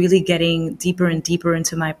 really getting deeper and deeper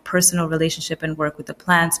into my personal relationship and work with the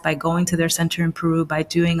plants by going to their center in Peru, by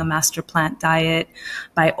doing a master plant diet,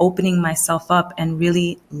 by opening myself up and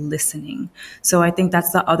really listening. So I think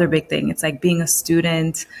that's the other big thing. It's like being a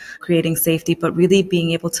student, creating safety, but really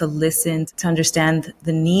being able to listen, to understand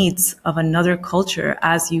the needs of another culture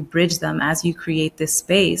as you bridge them, as you create this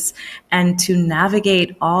space, and to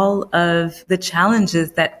navigate all of the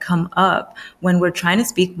challenges that come up when we're trying to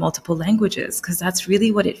speak multiple languages, because that's really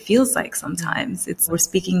what it feels like sometimes. We're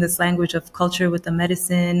speaking this language of culture with the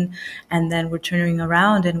medicine, and then we're turning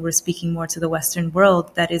around and we're speaking more to the Western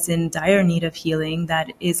world that is in dire need of healing,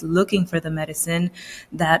 that is looking for the medicine,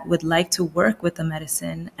 that would like to work with the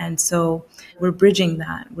medicine. And so we're bridging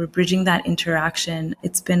that. We're bridging that interaction.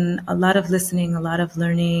 It's been a lot of listening, a lot of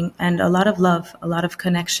learning, and a lot of love, a lot of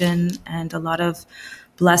connection, and a lot of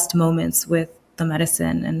blessed moments with the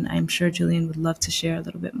medicine. And I'm sure Julian would love to share a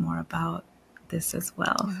little bit more about this as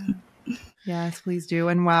well. Yes, please do.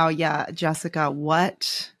 And wow, yeah, Jessica,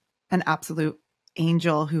 what an absolute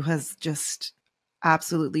angel who has just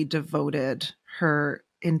absolutely devoted her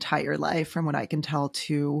entire life, from what I can tell,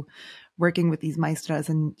 to working with these maestras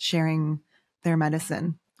and sharing their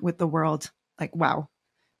medicine with the world. Like, wow,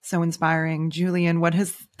 so inspiring. Julian, what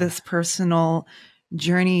has this personal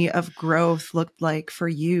journey of growth looked like for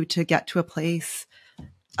you to get to a place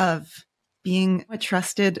of being a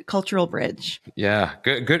trusted cultural bridge? Yeah,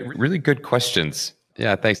 good, really good questions.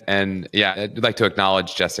 Yeah, thanks. And yeah, I'd like to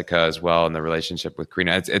acknowledge Jessica as well in the relationship with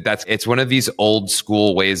Karina. It's one of these old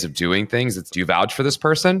school ways of doing things. It's, do you vouch for this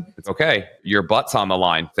person? It's okay. Your butt's on the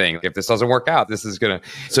line thing. If this doesn't work out, this is going to.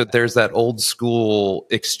 So there's that old school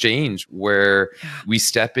exchange where we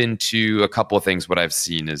step into a couple of things. What I've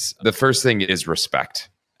seen is the first thing is respect.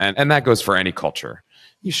 And that goes for any culture.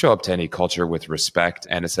 You show up to any culture with respect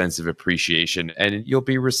and a sense of appreciation, and you'll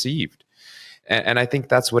be received. And I think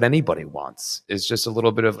that's what anybody wants, is just a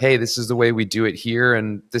little bit of, hey, this is the way we do it here,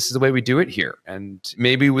 and this is the way we do it here. And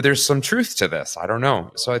maybe there's some truth to this. I don't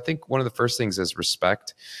know. So I think one of the first things is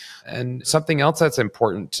respect. And something else that's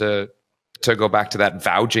important to go back to that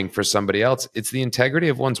vouching for somebody else, it's the integrity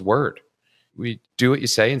of one's word. We do what you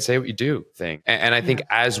say and say what you do thing. And I think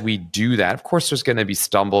as we do that, of course, there's going to be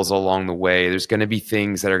stumbles along the way. There's going to be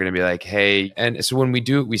things that are going to be like, hey. And so when we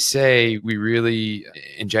do what we say, we really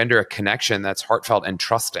engender a connection that's heartfelt and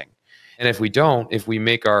trusting. And if we don't, if we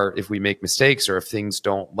make mistakes, or if things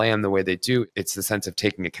don't land the way they do, it's the sense of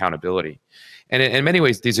taking accountability. And in many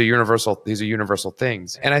ways, these are universal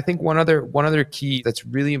things. And I think one other key that's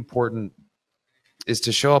really important is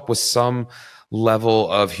to show up with some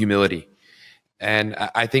level of humility. And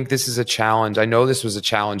I think this is a challenge. I know this was a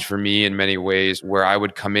challenge for me in many ways, where I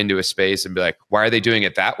would come into a space and be like, why are they doing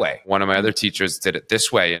it that way? One of my other teachers did it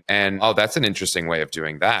this way. And, oh, that's an interesting way of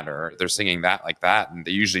doing that. Or they're singing that like that. And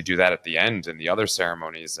they usually do that at the end in the other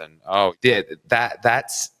ceremonies. And, oh,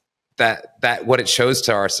 that's what it shows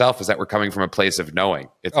to ourselves is that we're coming from a place of knowing.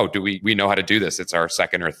 It's, oh, do we know how to do this? It's our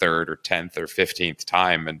second or third or 10th or 15th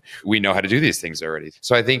time. And we know how to do these things already.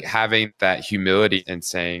 So I think having that humility and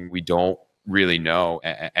saying we don't really know,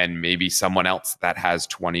 and maybe someone else that has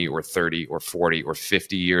 20 or 30 or 40 or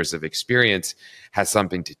 50 years of experience has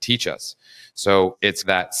something to teach us. So it's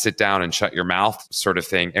that sit down and shut your mouth sort of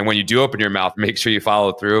thing. And when you do open your mouth, make sure you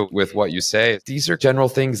follow through with what you say. These are general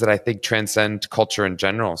things that I think transcend culture in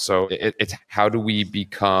general. So it's how do we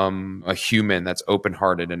become a human that's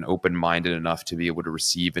open-hearted and open-minded enough to be able to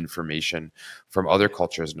receive information from other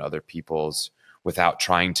cultures and other peoples without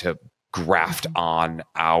trying to graft on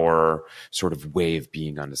our sort of way of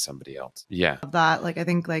being onto somebody else. Yeah. That, like, I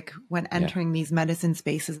think like when entering these medicine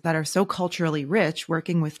spaces that are so culturally rich,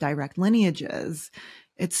 working with direct lineages,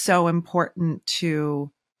 it's so important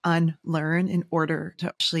to unlearn in order to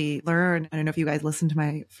actually learn. I don't know if you guys listened to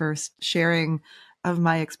my first sharing of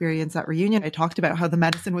my experience at Reunion. I talked about how the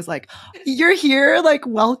medicine was like, you're here, like,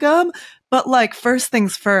 welcome. But like, first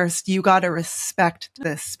things first, you got to respect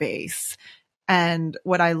this space. And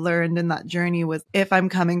what I learned in that journey was, if I'm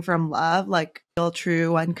coming from love, like real,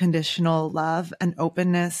 true, unconditional love and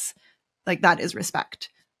openness, like that is respect.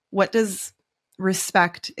 What does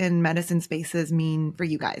respect in medicine spaces mean for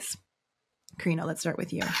you guys? Karina, let's start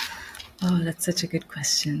with you. Oh, that's such a good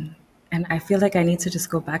question. And I feel like I need to just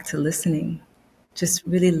go back to listening, just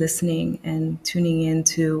really listening and tuning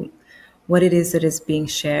into what it is that is being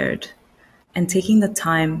shared and taking the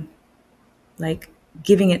time, like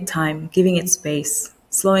giving it time, giving it space,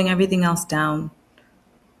 slowing everything else down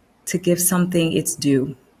to give something its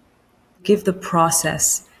due. Give the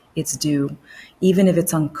process its due, even if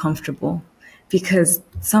it's uncomfortable. Because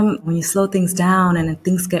when you slow things down and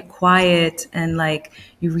things get quiet and like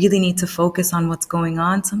you really need to focus on what's going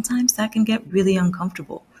on, sometimes that can get really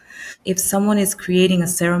uncomfortable. If someone is creating a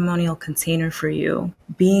ceremonial container for you,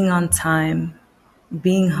 being on time,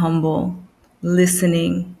 being humble,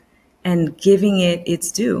 listening, and giving it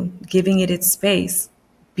its due, giving it its space.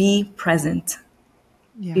 Be present.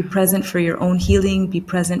 Yeah. Be present for your own healing. Be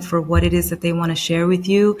present for what it is that they want to share with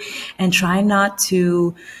you. And try not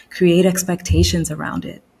to create expectations around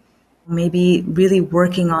it. Maybe really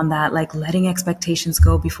working on that, like letting expectations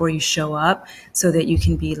go before you show up so that you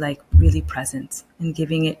can be like really present and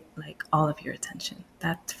giving it like all of your attention.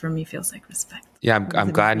 That for me feels like respect. Yeah, I'm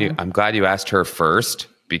glad you asked her first,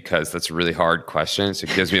 because that's a really hard question. So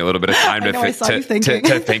it gives me a little bit of time to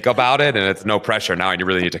think about it. And it's no pressure now. And you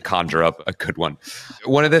really need to conjure up a good one.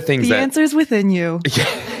 One of the things the answer's within you.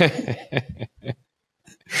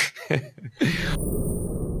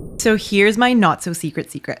 So here's my not so secret.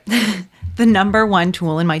 The number one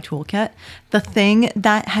tool in my toolkit, the thing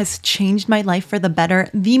that has changed my life for the better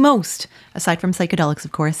the most, aside from psychedelics,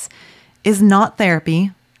 of course, is not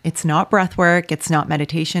therapy. It's not breath work. It's not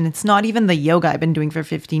meditation. It's not even the yoga I've been doing for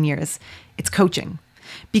 15 years. It's coaching.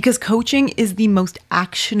 Because coaching is the most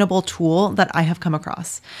actionable tool that I have come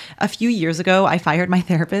across. A few years ago, I fired my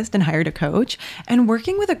therapist and hired a coach. And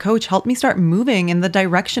working with a coach helped me start moving in the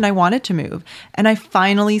direction I wanted to move. And I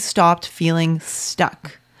finally stopped feeling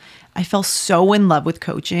stuck. I fell so in love with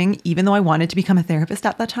coaching, even though I wanted to become a therapist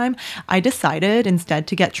at that time. I decided instead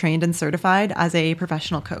to get trained and certified as a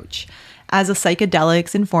professional coach. As a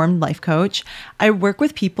psychedelics informed life coach, I work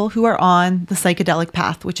with people who are on the psychedelic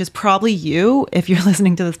path, which is probably you if you're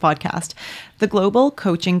listening to this podcast. The Global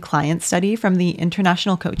Coaching Client Study from the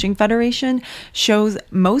International Coaching Federation shows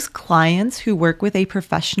most clients who work with a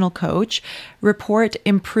professional coach report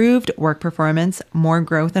improved work performance, more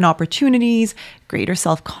growth and opportunities, greater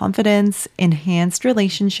self-confidence, enhanced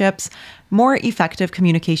relationships, more effective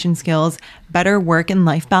communication skills, better work and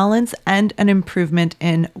life balance, and an improvement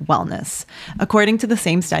in wellness. According to the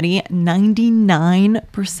same study,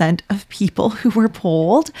 99% of people who were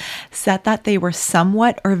polled said that they were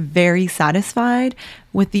somewhat or very satisfied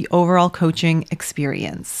with the overall coaching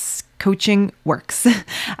experience. Coaching works.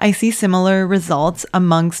 I see similar results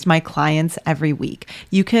amongst my clients every week.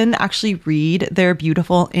 You can actually read their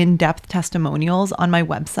beautiful in-depth testimonials on my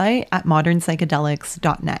website at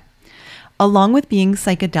modernpsychedelics.net. Along with being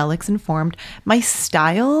psychedelics informed, my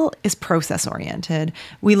style is process oriented.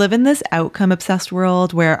 We live in this outcome obsessed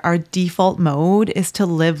world where our default mode is to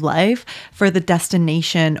live life for the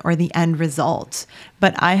destination or the end result.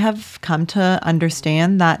 But I have come to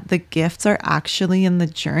understand that the gifts are actually in the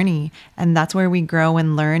journey, and that's where we grow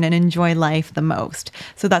and learn and enjoy life the most.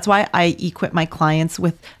 So that's why I equip my clients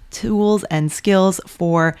with tools and skills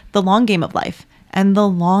for the long game of life and the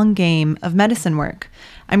long game of medicine work.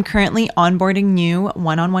 I'm currently onboarding new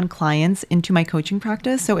one-on-one clients into my coaching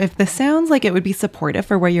practice. So if this sounds like it would be supportive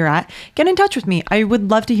for where you're at, get in touch with me. I would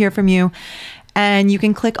love to hear from you. And you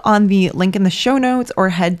can click on the link in the show notes or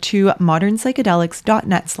head to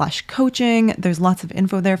modernpsychedelics.net/coaching. There's lots of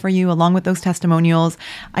info there for you along with those testimonials.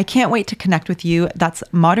 I can't wait to connect with you. That's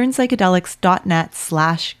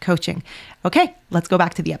modernpsychedelics.net/coaching. Okay, let's go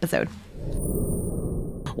back to the episode.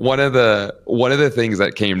 One of the things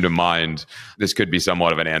that came to mind, this could be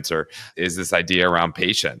somewhat of an answer, is this idea around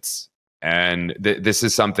patience. And this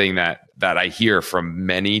is something that I hear from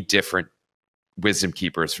many different wisdom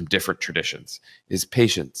keepers from different traditions, is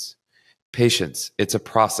patience. Patience, it's a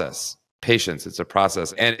process. Patience, it's a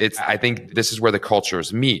process. And I think this is where the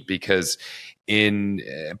cultures meet, because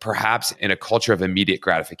perhaps in a culture of immediate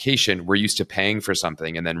gratification, we're used to paying for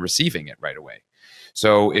something and then receiving it right away.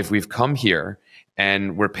 So if we've come here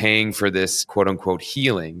and we're paying for this quote unquote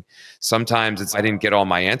healing, sometimes I didn't get all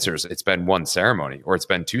my answers. It's been one ceremony, or it's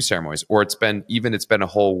been two ceremonies, or it's been a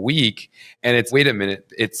whole week. And wait a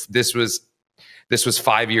minute, this was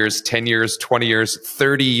 5 years, 10 years, 20 years,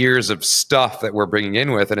 30 years of stuff that we're bringing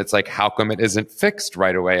in with. And it's like, how come it isn't fixed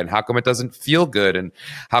right away? And how come it doesn't feel good? And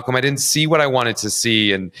how come I didn't see what I wanted to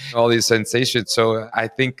see? And all these sensations. So I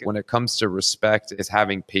think when it comes to respect, is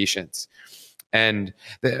having patience. And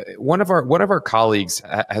one of our colleagues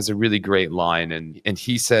has a really great line, and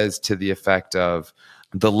he says to the effect of,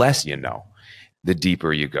 the less you know, the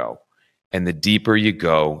deeper you go. And the deeper you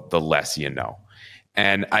go, the less you know.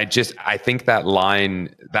 And I think that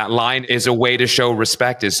line is a way to show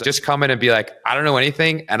respect, is just come in and be like, I don't know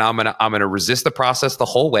anything, and I'm gonna resist the process the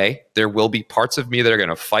whole way. There will be parts of me that are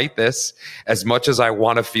gonna fight this as much as I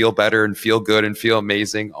want to feel better and feel good and feel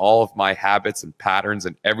amazing. All of my habits and patterns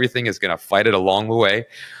and everything is gonna fight it along the way,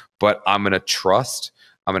 but I'm gonna trust.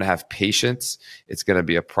 I'm going to have patience. It's going to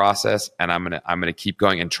be a process, and I'm going to keep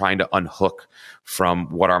going and trying to unhook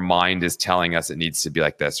from what our mind is telling us it needs to be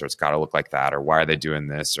like this, or it's got to look like that, or why are they doing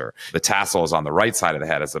this, or the tassel is on the right side of the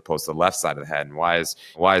head as opposed to the left side of the head, and why is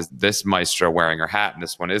this maestro wearing her hat and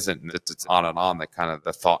this one isn't? And it's on and on, the kind of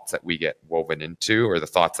the thoughts that we get woven into, or the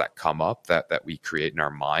thoughts that come up that we create in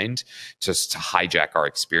our mind just to hijack our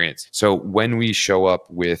experience. So when we show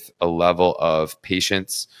up with a level of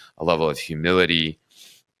patience, a level of humility,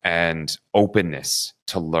 and openness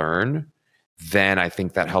to learn, then I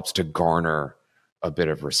think that helps to garner a bit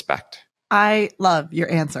of respect. I love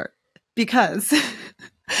your answer, because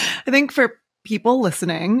I think for people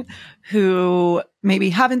listening who maybe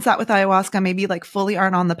haven't sat with ayahuasca, maybe like fully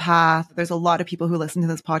aren't on the path, there's a lot of people who listen to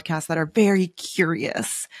this podcast that are very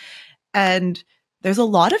curious. And there's a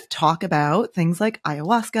lot of talk about things like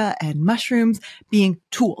ayahuasca and mushrooms being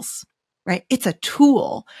tools, right? It's a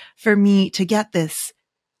tool for me to get this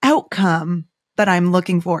outcome that I'm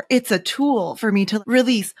looking for. It's a tool for me to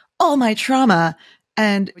release all my trauma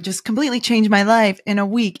and just completely change my life in a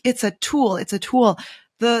week. It's a tool. It's a tool.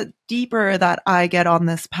 The deeper that I get on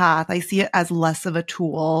this path, I see it as less of a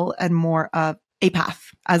tool and more of a path,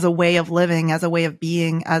 as a way of living, as a way of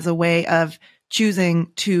being, as a way of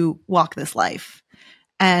choosing to walk this life.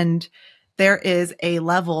 And there is a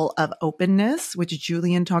level of openness, which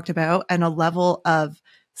Julian talked about, and a level of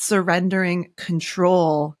surrendering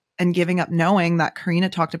control and giving up knowing that Karina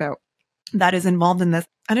talked about that is involved in this.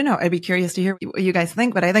 I don't know. I'd be curious to hear what you guys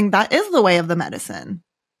think, but I think that is the way of the medicine.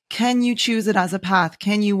 Can you choose it as a path?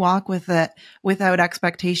 Can you walk with it without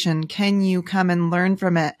expectation? Can you come and learn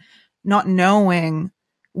from it, not knowing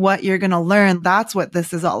what you're going to learn? That's what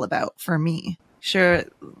this is all about for me. Sure,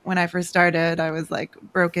 when I first started, I was like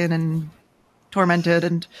broken and tormented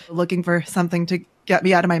and looking for something to get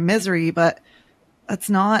me out of my misery, but that's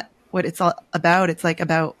not what it's all about. It's like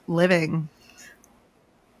about living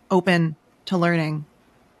open to learning,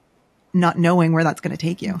 not knowing where that's going to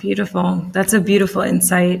take you. Beautiful. That's a beautiful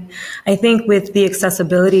insight. I think with the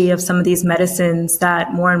accessibility of some of these medicines,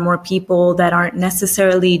 that more and more people that aren't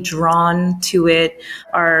necessarily drawn to it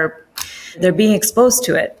they're being exposed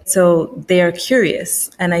to it. So they are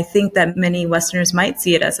curious. And I think that many Westerners might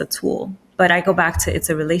see it as a tool. But I go back to it's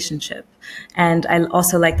a relationship. And I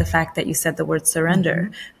also like the fact that you said the word surrender,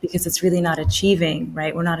 because it's really not achieving,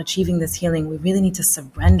 right? We're not achieving this healing. We really need to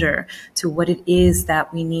surrender to what it is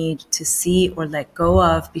that we need to see or let go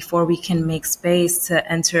of before we can make space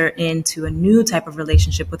to enter into a new type of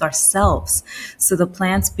relationship with ourselves. So the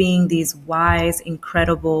plants being these wise,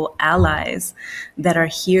 incredible allies that are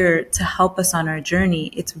here to help us on our journey,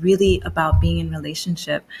 it's really about being in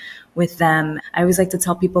relationship with them. I always like to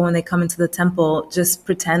tell people when they come into the temple, just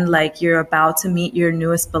pretend like you're about to meet your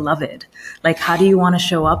newest beloved. Like, how do you want to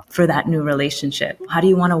show up for that new relationship? How do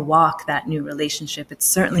you want to walk that new relationship? It's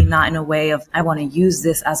certainly not in a way of, I want to use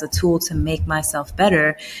this as a tool to make myself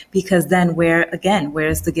better, because then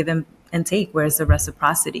where's the give and take? Where's the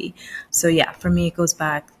reciprocity? So yeah, for me, it goes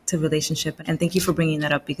back to relationship. And thank you for bringing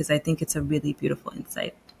that up, because I think it's a really beautiful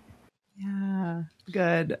insight. Yeah,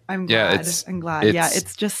 good. I'm glad. Yeah,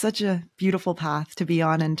 it's just such a beautiful path to be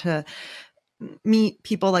on and to meet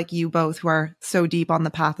people like you both who are so deep on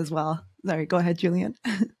the path as well. Sorry, go ahead, Julian.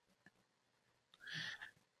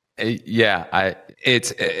 Thank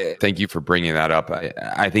you for bringing that up.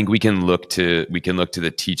 I think we can look to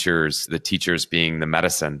the teachers being the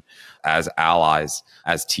medicine, as allies,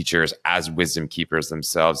 as teachers, as wisdom keepers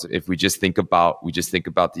themselves. If we just think about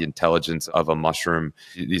the intelligence of a mushroom,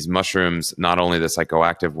 these mushrooms, not only the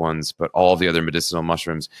psychoactive ones, but all the other medicinal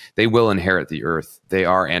mushrooms, they will inherit the earth. They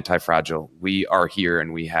are anti-fragile. We are here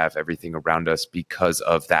and we have everything around us because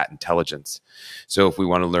of that intelligence. So if we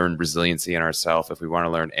want to learn resiliency in ourselves, if we want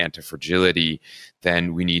to learn anti-fragility,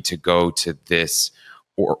 then we need to go to this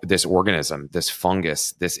organism, this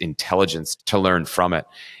fungus, this intelligence, to learn from it.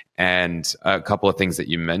 And a couple of things that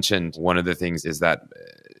you mentioned. One of the things is that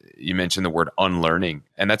you mentioned the word unlearning,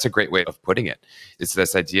 and that's a great way of putting it. It's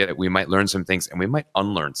this idea that we might learn some things and we might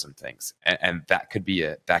unlearn some things, and that could be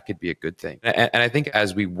a good thing. And I think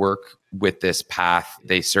as we work with this path,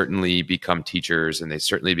 they certainly become teachers and they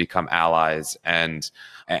certainly become allies, and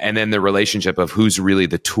then the relationship of who's really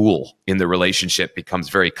the tool in the relationship becomes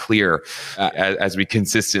very clear as we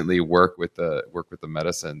consistently work with the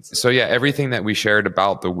medicines. So yeah, everything that we shared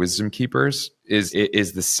about the wisdom keepers is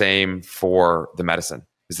the same for the medicine.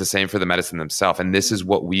 Is the same for the medicine themselves. And this is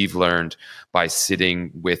what we've learned by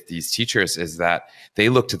sitting with these teachers, is that they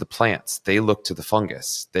look to the plants, they look to the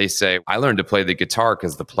fungus. They say, I learned to play the guitar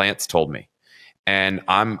because the plants told me. And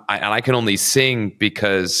I can only sing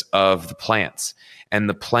because of the plants. And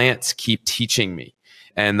the plants keep teaching me.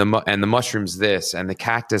 And the mushrooms this, and the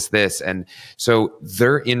cactus this. And so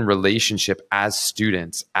they're in relationship as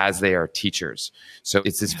students, as they are teachers. So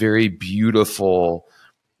it's this very beautiful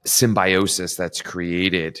symbiosis that's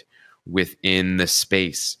created within the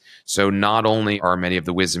space. So not only are many of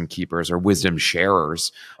the wisdom keepers or wisdom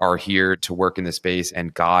sharers are here to work in the space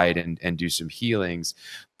and guide and do some healings,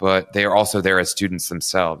 but they are also there as students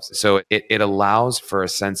themselves. So it allows for a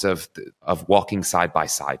sense of walking side by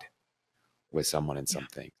side with someone in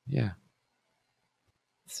something. Yeah.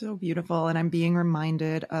 So beautiful. And I'm being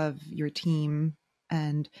reminded of your team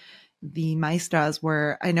and the maestras,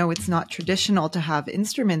 where I know it's not traditional to have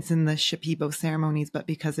instruments in the Shipibo ceremonies, but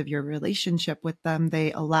because of your relationship with them,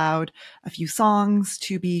 they allowed a few songs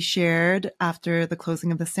to be shared after the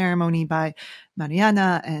closing of the ceremony by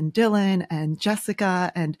Mariana and Dylan and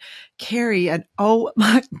Jessica and Carrie. And oh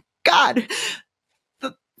my God,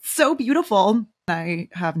 so beautiful. I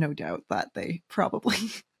have no doubt that they probably,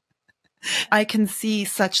 I can see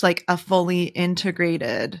such like a fully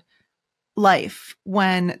integrated life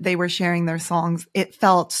when they were sharing their songs. It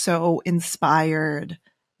felt so inspired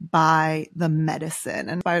by the medicine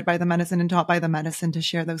and taught by the medicine to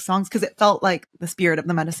share those songs, because it felt like the spirit of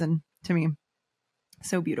the medicine to me.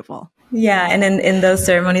 So beautiful. Yeah. And in those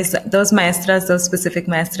ceremonies, those specific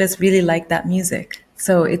maestras really like that music.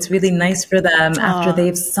 So it's really nice for them after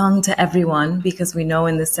they've sung to everyone, because we know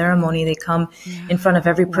in the ceremony they come in front of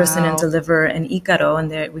every person and deliver an ícaro.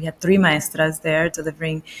 And we had 3 maestras there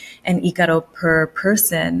delivering an ícaro per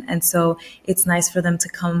person. And so it's nice for them to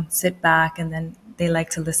come sit back, and then they like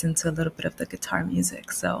to listen to a little bit of the guitar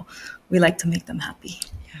music. So we like to make them happy.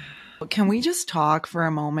 Can we just talk for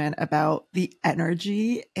a moment about the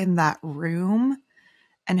energy in that room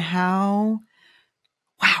and how,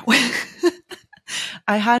 wow,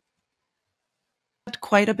 I had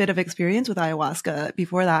quite a bit of experience with ayahuasca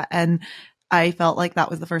before that. And I felt like that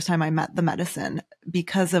was the first time I met the medicine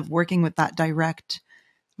because of working with that direct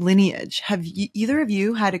lineage. Have either of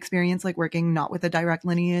you had experience like working not with a direct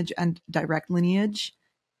lineage and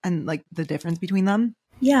like the difference between them?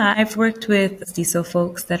 Yeah, I've worked with CISO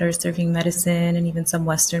folks that are serving medicine, and even some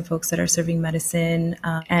Western folks that are serving medicine.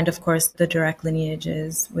 And of course, the direct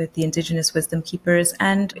lineages with the Indigenous wisdom keepers.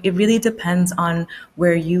 And it really depends on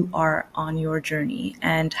where you are on your journey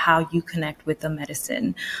and how you connect with the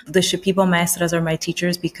medicine. The Shipibo Maestras are my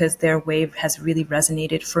teachers because their wave has really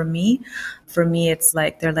resonated for me. For me, it's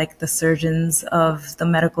like they're like the surgeons of the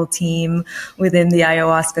medical team within the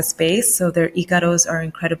ayahuasca space. So their ícaros are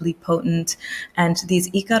incredibly potent. And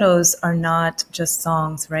these ícaros are not just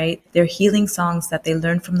songs, right? They're healing songs that they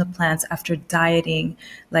learn from the plants after dieting,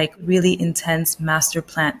 like really intense master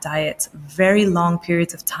plant diets, very long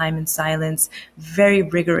periods of time in silence, very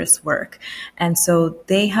rigorous work. And so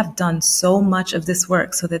they have done so much of this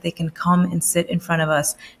work so that they can come and sit in front of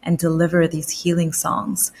us and deliver these healing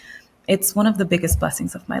songs. It's one of the biggest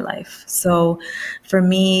blessings of my life. So for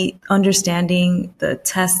me, understanding the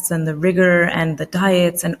tests and the rigor and the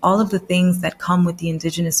diets and all of the things that come with the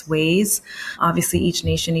Indigenous ways, obviously each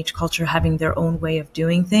nation, each culture having their own way of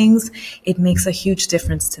doing things, it makes a huge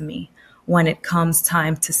difference to me when it comes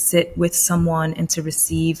time to sit with someone and to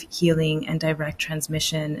receive healing and direct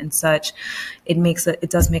transmission and such. It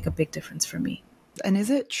does make a big difference for me. And is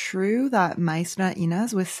it true that Maestra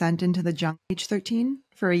Inez was sent into the jungle age 13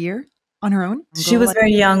 for a year on her own? She was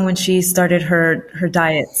very young when she started her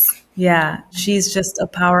diets. Yeah, she's just a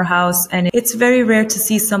powerhouse. And it's very rare to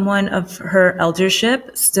see someone of her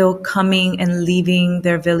eldership still coming and leaving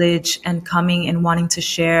their village and coming and wanting to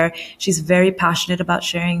share. She's very passionate about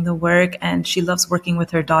sharing the work, and she loves working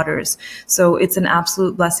with her daughters. So it's an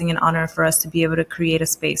absolute blessing and honor for us to be able to create a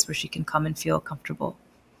space where she can come and feel comfortable.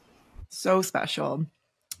 So special.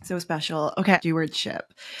 So special. Okay,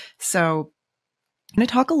 stewardship. So I'm going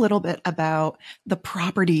to talk a little bit about the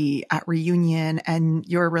property at Reunion and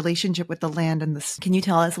your relationship with the land and the. Can you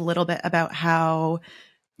tell us a little bit about how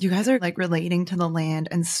you guys are like relating to the land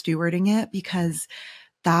and stewarding it? Because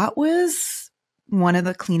that was one of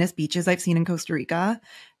the cleanest beaches I've seen in Costa Rica.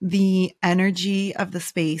 The energy of the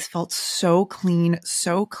space felt so clean,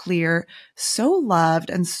 so clear, so loved,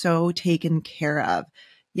 and so taken care of.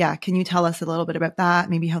 Yeah. Can you tell us a little bit about that?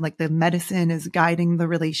 Maybe how like the medicine is guiding the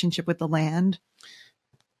relationship with the land?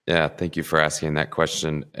 Yeah, thank you for asking that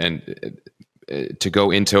question. And to go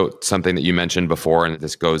into something that you mentioned before, and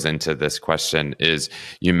this goes into this question, is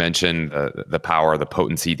you mentioned the power, the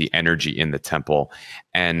potency, the energy in the temple.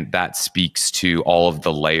 And that speaks to all of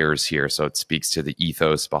the layers here. So it speaks to the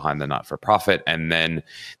ethos behind the not-for-profit, and then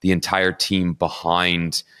the entire team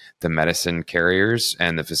behind the medicine carriers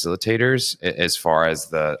and the facilitators, as far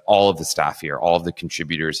as all of the staff here, all of the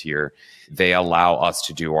contributors here. They allow us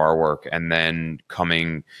to do our work, and then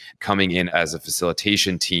coming in as a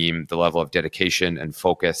facilitation team, the level of dedication and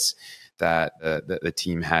focus that the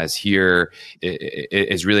team has here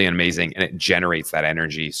is really amazing, and it generates that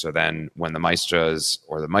energy. So then when the maestras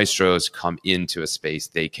or the maestros come into a space,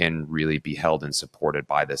 they can really be held and supported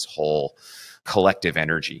by this whole collective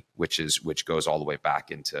energy, which goes all the way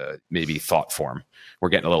back into maybe thought form. We're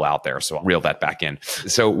getting a little out there, so I'll reel that back in.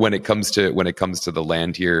 So when it comes to the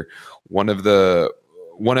land here, one of the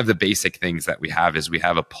basic things that we have is we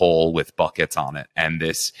have a pole with buckets on it, and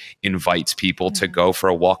this invites people to go for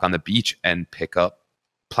a walk on the beach and pick up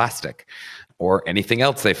plastic or anything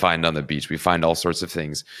else they find on the beach. We find all sorts of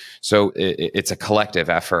things. So it's a collective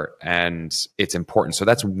effort, and it's important. So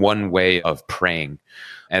that's one way of praying.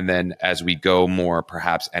 And then as we go more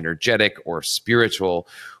perhaps energetic or spiritual,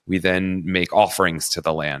 we then make offerings to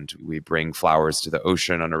the land. We bring flowers to the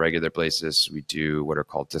ocean on a regular basis. We do what are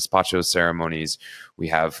called despacho ceremonies. We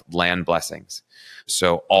have land blessings.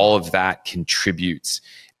 So all of that contributes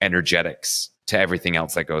energetics to everything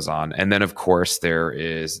else that goes on. And then of course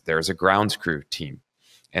there's a grounds crew team,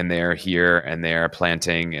 and they're here and they're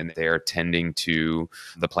planting and they're tending to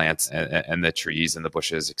the plants and the trees and the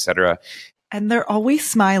bushes, etc. And they're always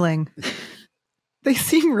smiling. They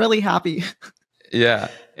seem really happy. Yeah.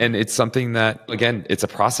 And it's something that, again, it's a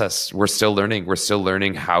process. We're still learning. We're still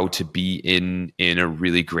learning how to be in a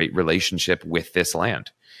really great relationship with this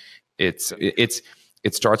land. It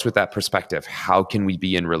starts with that perspective. How can we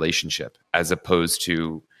be in relationship as opposed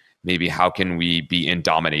to maybe how can we be in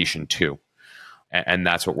domination too? And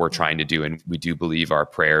that's what we're trying to do. And we do believe our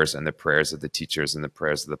prayers and the prayers of the teachers and the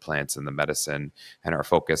prayers of the plants and the medicine and our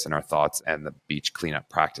focus and our thoughts and the beach cleanup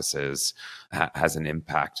practices has an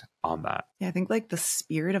impact on that. Yeah, I think like the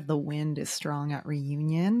spirit of the wind is strong at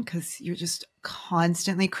reunion because you're just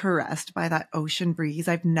constantly caressed by that ocean breeze.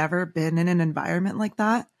 I've never been in an environment like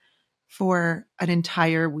that for an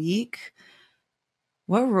entire week.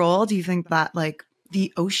 What role do you think that like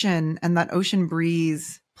the ocean and that ocean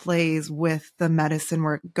breeze plays with the medicine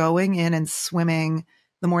work? Going in and swimming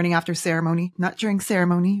the morning after ceremony, not during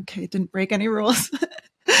ceremony. Okay, it didn't break any rules.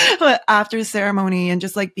 But after ceremony, and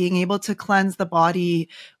just like being able to cleanse the body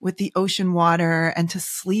with the ocean water and to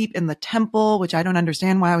sleep in the temple, which I don't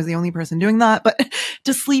understand why I was the only person doing that, but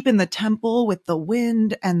to sleep in the temple with the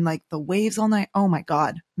wind and like the waves all night. Oh my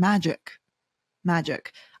God, magic.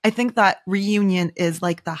 I think that reunion is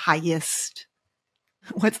like the highest,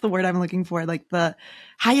 what's the word I'm looking for? Like the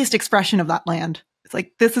highest expression of that land. It's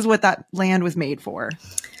like, this is what that land was made for.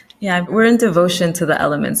 Yeah, we're in devotion to the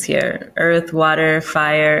elements here: earth, water,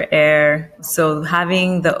 fire, air. So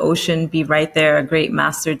having the ocean be right there, a great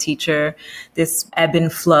master teacher, this ebb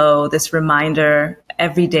and flow, this reminder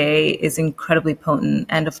every day is incredibly potent.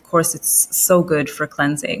 And of course, it's so good for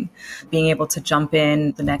cleansing. Being able to jump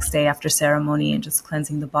in the next day after ceremony and just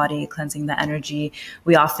cleansing the body, cleansing the energy.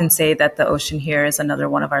 We often say that the ocean here is another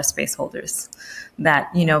one of our space holders.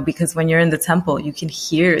 That, you know, because when you're in the temple, you can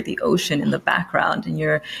hear the ocean in the background and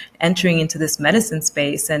you're entering into this medicine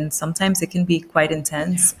space. And sometimes it can be quite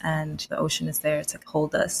intense, and the ocean is there to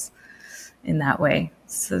hold us in that way.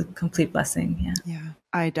 It's a complete blessing. Yeah.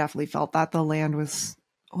 I definitely felt that the land was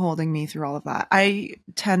holding me through all of that. I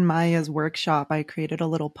attend Maya's workshop. I created a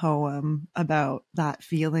little poem about that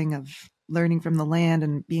feeling of learning from the land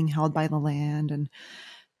and being held by the land. And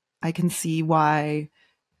I can see why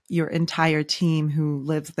your entire team who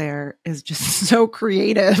lives there is just so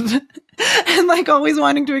creative and like always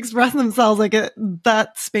wanting to express themselves. Like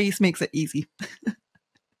that space makes it easy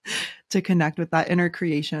to connect with that inner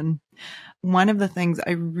creation. One of the things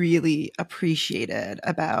I really appreciated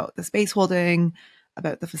about the space holding,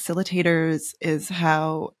 about the facilitators, is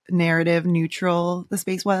how narrative neutral the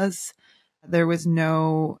space was. There was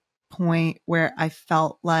no point where I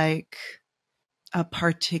felt like a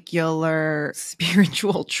particular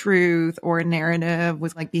spiritual truth or narrative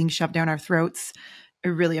was like being shoved down our throats. I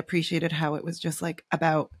really appreciated how it was just like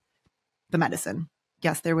about the medicine.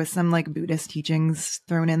 Yes, there was some like Buddhist teachings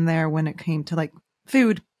thrown in there when it came to like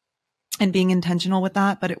food and being intentional with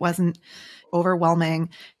that, but it wasn't overwhelming.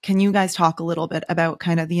 Can you guys talk a little bit about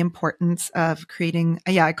kind of the importance of creating,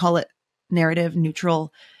 I call it narrative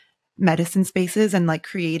neutral medicine spaces, and like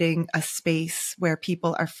creating a space where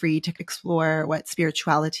people are free to explore what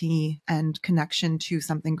spirituality and connection to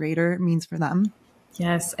something greater means for them?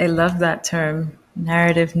 Yes, I love that term,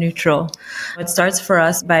 narrative neutral. It starts for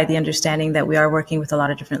us by the understanding that we are working with a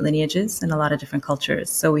lot of different lineages and a lot of different cultures.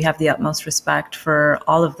 So we have the utmost respect for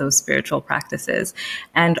all of those spiritual practices.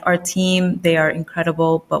 And our team, they are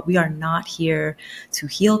incredible, but we are not here to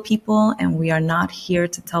heal people, and we are not here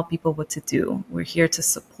to tell people what to do. We're here to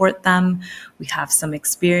support them. We have some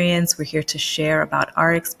experience. We're here to share about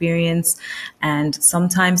our experience. And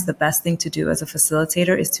sometimes the best thing to do as a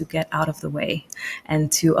facilitator is to get out of the way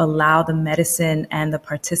and to allow the medicine and the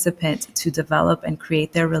participant to develop and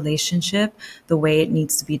create their relationship the way it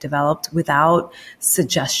needs to be developed, without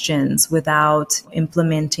suggestions, without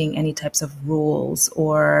implementing any types of rules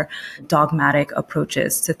or dogmatic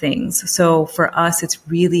approaches to things. So for us, it's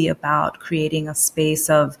really about creating a space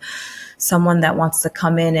of someone that wants to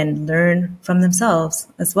come in and learn from themselves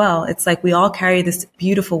as well. It's like we all carry this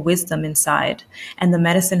beautiful wisdom inside, and the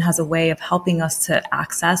medicine has a way of helping us to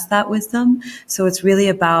access that wisdom. So it's really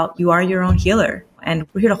about, you are your own healer, and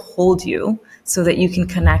we're here to hold you so that you can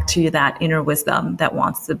connect to that inner wisdom that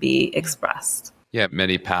wants to be expressed. Yeah,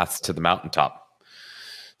 many paths to the mountaintop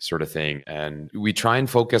sort of thing. And we try and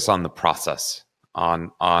focus on the process,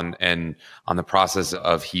 on the process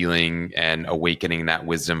of healing and awakening that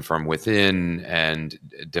wisdom from within and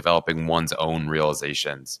developing one's own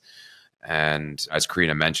realizations. And as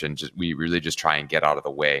Karina mentioned, we really just try and get out of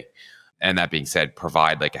the way. And that being said,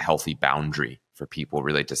 provide like a healthy boundary for people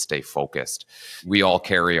really to stay focused. We all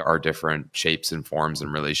carry our different shapes and forms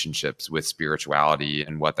and relationships with spirituality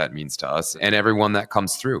and what that means to us and everyone that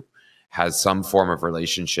comes through. has some form of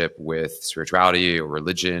relationship with spirituality or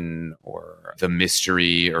religion or the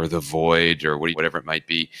mystery or the void or whatever it might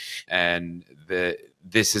be. And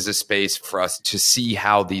this is a space for us to see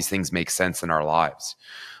how these things make sense in our lives.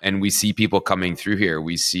 And we see people coming through here.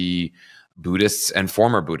 We see Buddhists and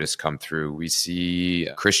former Buddhists come through. We see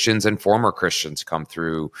Christians and former Christians come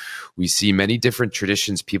through. We see many different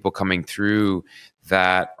traditions, people coming through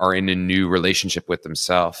that are in a new relationship with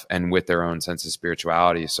themselves and with their own sense of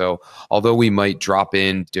spirituality. So although we might drop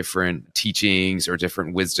in different teachings or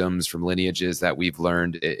different wisdoms from lineages that we've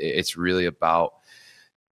learned, it's really about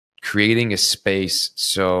creating a space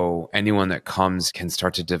so anyone that comes can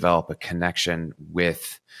start to develop a connection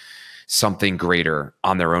with something greater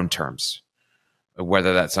on their own terms.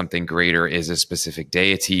 Whether that something greater is a specific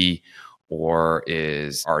deity or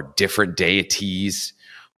are different deities,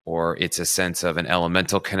 or it's a sense of an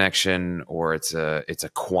elemental connection, or it's a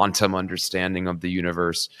quantum understanding of the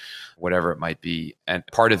universe, whatever it might be. And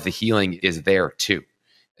part of the healing is there too,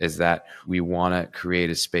 is that we want to create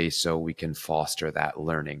a space so we can foster that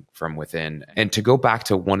learning from within. And to go back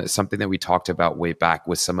to something that we talked about way back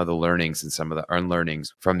with some of the learnings and some of the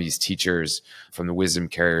unlearnings from these teachers, from the wisdom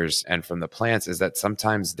carriers and from the plants, is that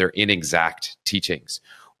sometimes they're inexact teachings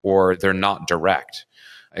or they're not direct.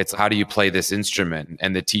 It's how do you play this instrument?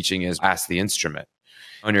 And the teaching is ask the instrument.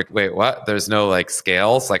 And you're, wait, what? There's no like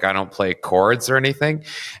scales? Like I don't play chords or anything.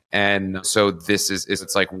 And so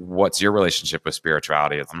it's like, what's your relationship with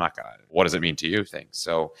spirituality? I'm not gonna, what does it mean to you thing?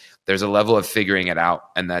 So there's a level of figuring it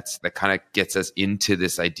out. And that kind of gets us into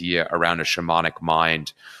this idea around a shamanic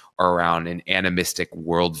mind or around an animistic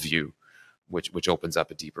worldview, which opens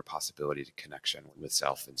up a deeper possibility to connection with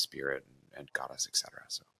self and spirit and goddess, etc.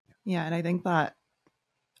 So yeah. And I think that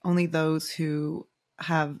only those who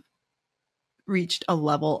have reached a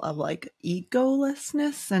level of like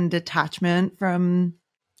egolessness and detachment from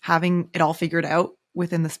having it all figured out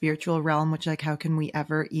within the spiritual realm, which like, how can we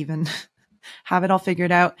ever even have it all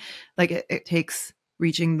figured out? Like it takes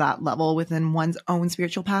reaching that level within one's own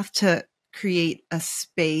spiritual path to create a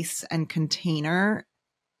space and container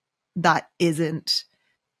that isn't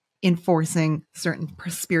enforcing certain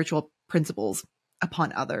spiritual principles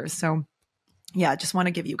upon others. So yeah, just want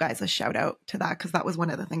to give you guys a shout out to that, because that was one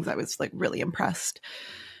of the things I was like really impressed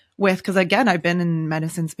with. Because again, I've been in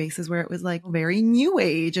medicine spaces where it was like very new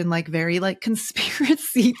age and like very like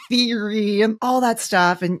conspiracy theory and all that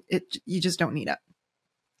stuff. And you just don't need it.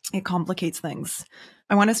 It complicates things.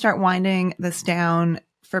 I want to start winding this down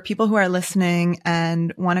for people who are listening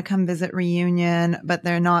and want to come visit Reunion, but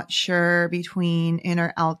they're not sure between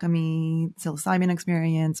inner alchemy, psilocybin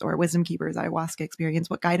experience, or wisdom keepers, ayahuasca experience.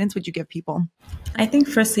 What guidance would you give people? I think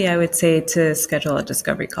firstly, I would say to schedule a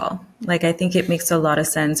discovery call. Like, I think it makes a lot of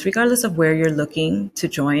sense, regardless of where you're looking to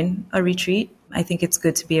join a retreat. I think it's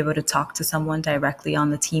good to be able to talk to someone directly on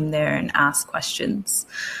the team there and ask questions.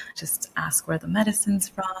 Just ask where the medicine's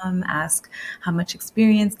from, ask how much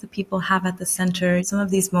experience the people have at the center. Some of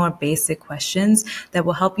these more basic questions that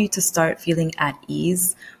will help you to start feeling at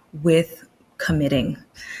ease with committing.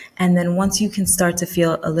 And then once you can start to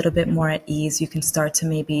feel a little bit more at ease, you can start to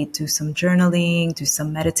maybe do some journaling, do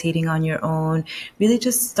some meditating on your own, really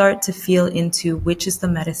just start to feel into which is the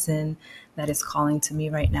medicine that is calling to me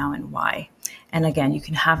right now and why. And again, you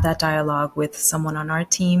can have that dialogue with someone on our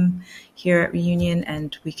team here at Reunion,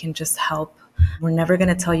 and we can just help. We're never going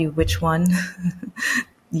to tell you which one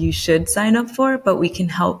you should sign up for, but we can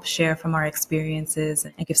help share from our experiences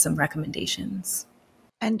and give some recommendations.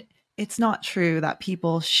 And it's not true that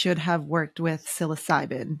people should have worked with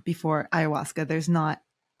psilocybin before ayahuasca. There's not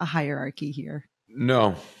a hierarchy here.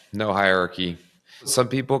 No hierarchy. Some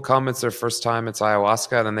people come, it's their first time, it's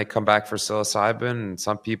ayahuasca, and then they come back for psilocybin, and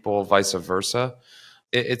some people vice versa.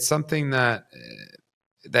 It's something that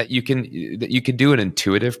you can do an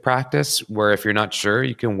intuitive practice where if you're not sure,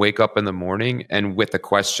 you can wake up in the morning and with the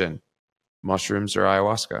question, mushrooms or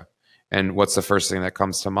ayahuasca? And what's the first thing that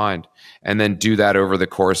comes to mind? And then do that over the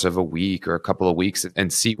course of a week or a couple of weeks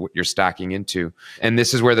and see what you're stacking into. And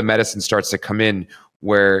this is where the medicine starts to come in,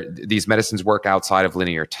 where these medicines work outside of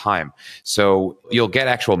linear time. So you'll get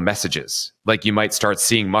actual messages, like you might start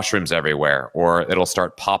seeing mushrooms everywhere, or it'll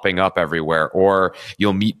start popping up everywhere, or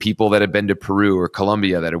you'll meet people that have been to Peru or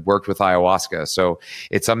Colombia that have worked with ayahuasca. So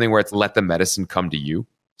it's something where it's let the medicine come to you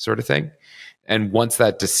sort of thing. And once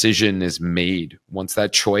that decision is made, once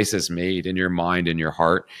that choice is made in your mind and your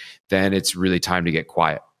heart, then it's really time to get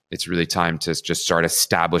quiet. It's really time to just start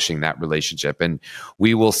establishing that relationship. And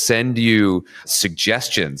we will send you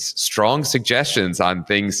suggestions, strong suggestions on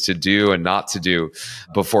things to do and not to do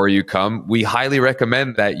before you come. We highly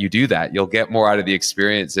recommend that you do that. You'll get more out of the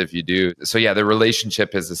experience if you do. So yeah, the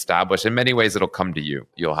relationship is established. In many ways, it'll come to you.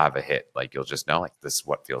 You'll have a hit. Like you'll just know, like, this is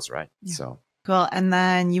what feels right. Yeah. So cool. And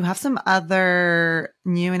then you have some other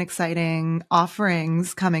new and exciting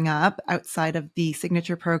offerings coming up outside of the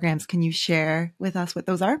signature programs. Can you share with us what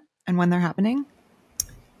those are and when they're happening?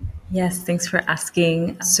 Yes, thanks for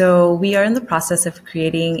asking. So we are in the process of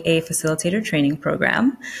creating a facilitator training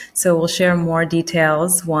program. So we'll share more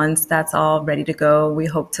details once that's all ready to go. We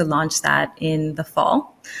hope to launch that in the fall.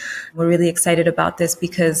 We're really excited about this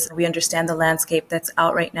because we understand the landscape that's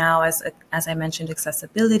out right now, as I mentioned,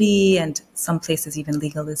 accessibility and some places even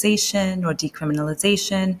legalization or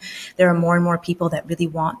decriminalization. There are more and more people that really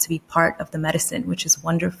want to be part of the medicine, which is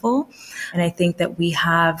wonderful. And I think that we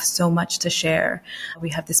have so much to share. We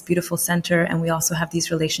have this beautiful center, and we also have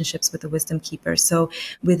these relationships with the wisdom keepers. So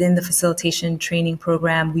within the facilitation training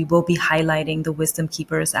program, we will be highlighting the wisdom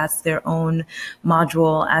keepers as their own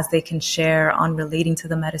module, as they can share on relating to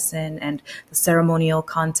the medicine and the ceremonial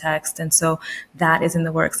context. And so that is in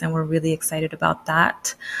the works, and we're really excited about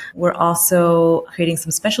that. We're also creating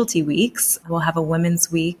some specialty weeks. We'll have a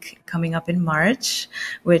women's week coming up in March,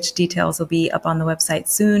 which details will be up on the website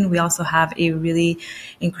soon. We also have a really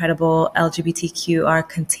incredible LGBTQR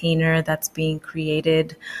container that's being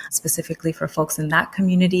created specifically for folks in that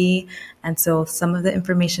community. And so some of the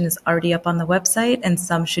information is already up on the website, and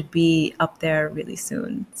some should be up there really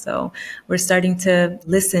soon. So we're starting to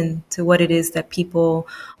listen to what it is that people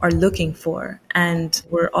are looking for. And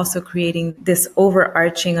we're also creating this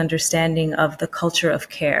overarching understanding of the culture of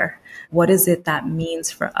care. What is it that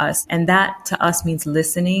means for us? And that to us means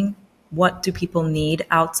listening. What do people need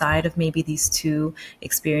outside of maybe these two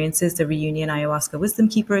experiences, the reunion ayahuasca wisdom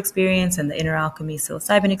keeper experience and the inner alchemy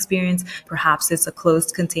psilocybin experience? Perhaps it's a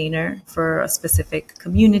closed container for a specific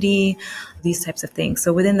community, these types of things.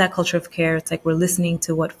 So within that culture of care, it's like we're listening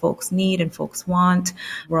to what folks need and folks want.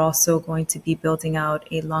 We're also going to be building out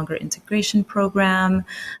a longer integration program,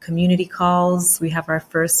 community calls. We have our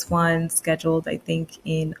first one scheduled, I think,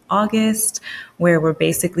 in August, where we're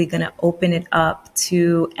basically going to open it up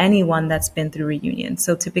to anyone that's been through reunion.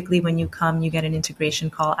 So typically when you come, you get an integration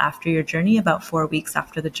call after your journey, about 4 weeks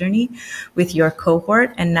after the journey with your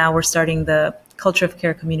cohort. And now we're starting the culture of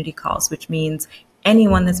care community calls, which means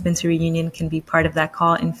anyone that's been to reunion can be part of that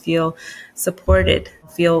call and feel supported,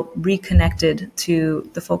 feel reconnected to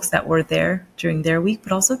the folks that were there during their week,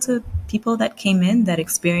 but also to people that came in that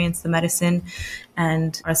experienced the medicine,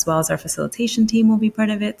 and as well as our facilitation team will be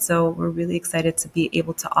part of it. So we're really excited to be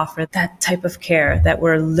able to offer that type of care that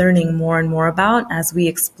we're learning more and more about as we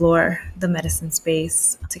explore the medicine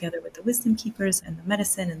space together with the wisdom keepers and the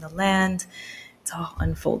medicine and the land. It's all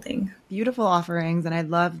unfolding. Beautiful offerings. And I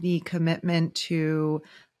love the commitment to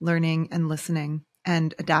learning and listening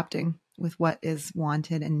and adapting with what is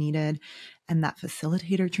wanted and needed. And that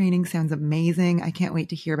facilitator training sounds amazing. I can't wait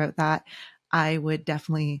to hear about that. I would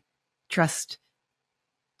definitely trust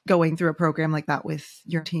going through a program like that with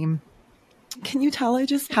your team. Can you tell I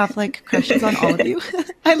just have like crushes on all of you?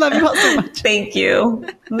 I love you all so much. Thank you.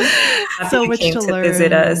 So much to learn.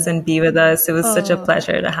 Visit us and be with us. It was such a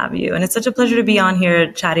pleasure to have you. And it's such a pleasure to be on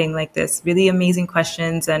here chatting like this. Really amazing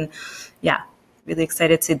questions. And yeah, really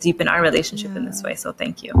excited to deepen our relationship in this way. So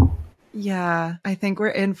thank you. Yeah, I think we're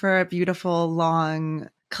in for a beautiful, long,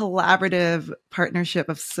 collaborative partnership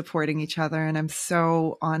of supporting each other. And I'm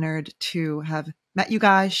so honored to have met you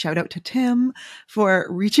guys. Shout out to Tim for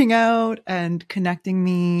reaching out and connecting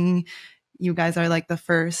me. You guys are like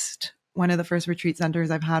one of the first retreat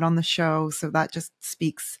centers I've had on the show. So that just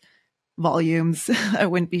speaks volumes. I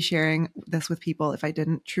wouldn't be sharing this with people if I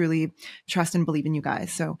didn't truly trust and believe in you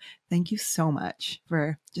guys. So thank you so much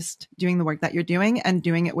for just doing the work that you're doing and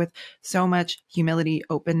doing it with so much humility,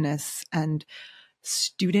 openness, and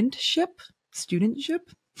studentship,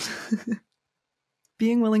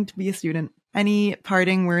 being willing to be a student. Any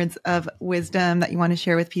parting words of wisdom that you want to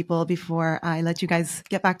share with people before I let you guys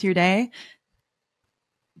get back to your day?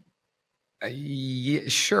 Yeah,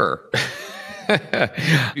 sure.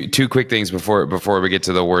 Two quick things before we get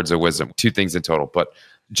to the words of wisdom. 2 things in total, but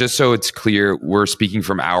just so it's clear, we're speaking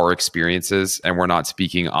from our experiences and we're not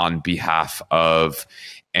speaking on behalf of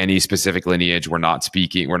any specific lineage. We're not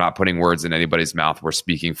putting words in anybody's mouth. We're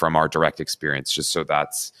speaking from our direct experience, so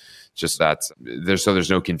there's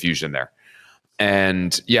no confusion there.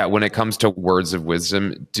 And yeah, when it comes to words of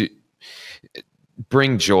wisdom,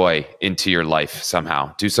 bring joy into your life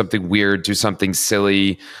somehow. Do something weird, do something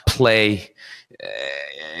silly, play.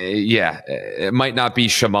 It might not be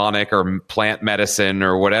shamanic or plant medicine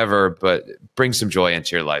or whatever, but bring some joy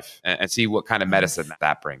into your life and see what kind of medicine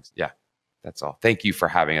that brings. Yeah, that's all. Thank you for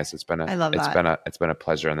having us. It's been a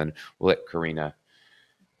pleasure. And then we'll let Karina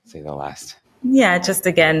say the last. Yeah, just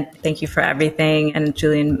again, thank you for everything. And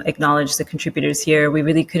Julian acknowledged the contributors here. We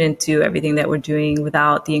really couldn't do everything that we're doing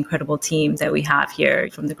without the incredible team that we have here,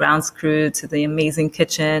 from the grounds crew to the amazing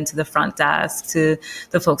kitchen to the front desk to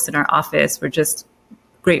the folks in our office. We're just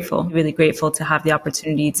grateful, really grateful to have the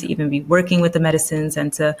opportunity to even be working with the medicines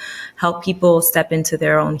and to help people step into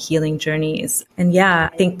their own healing journeys. And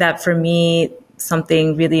yeah, I think that for me,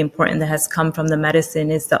 something really important that has come from the medicine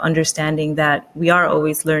is the understanding that we are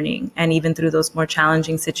always learning. And even through those more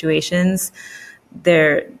challenging situations,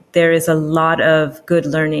 there is a lot of good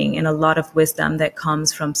learning and a lot of wisdom that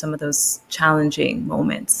comes from some of those challenging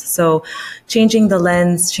moments. So changing the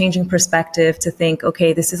lens, changing perspective to think,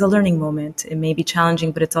 okay, this is a learning moment. It may be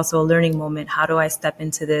challenging, but it's also a learning moment. How do I step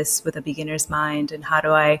into this with a beginner's mind? And how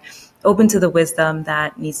do I open to the wisdom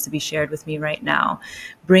that needs to be shared with me right now?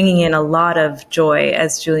 Bringing in a lot of joy,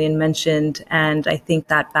 as Julian mentioned. And I think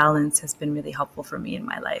that balance has been really helpful for me in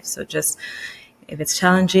my life. So just, if it's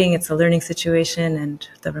challenging, it's a learning situation, and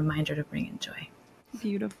the reminder to bring in joy.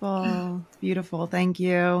 Beautiful. Beautiful. Thank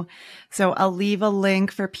you. So I'll leave a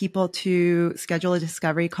link for people to schedule a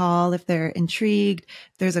discovery call if they're intrigued.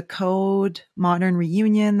 There's a code, Modern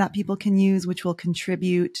Reunion, that people can use, which will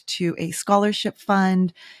contribute to a scholarship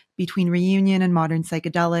fund between Reunion and Modern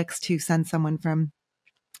Psychedelics to send someone from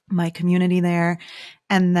my community there.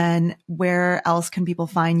 And then where else can people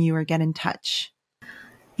find you or get in touch?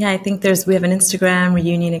 Yeah, I think we have an Instagram,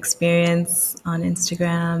 Reunion Experience on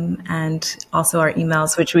Instagram, and also our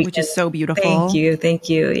emails, which is so beautiful. Thank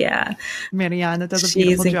you. Yeah. Mariana does a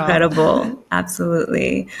beautiful job. She's incredible.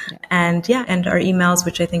 Absolutely. Yeah. And our emails,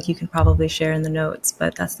 which I think you can probably share in the notes,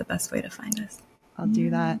 but that's the best way to find us. I'll do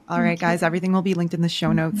that. All right, guys, everything will be linked in the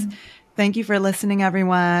show notes. Thank you for listening,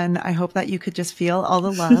 everyone. I hope that you could just feel all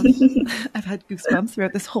the love. I've had goosebumps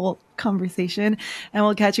throughout this whole conversation, and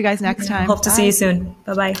we'll catch you guys next time. Hope to see you soon.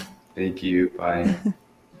 Bye-bye. Thank you. Bye.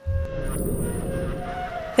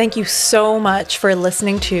 Thank you so much for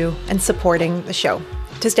listening to and supporting the show.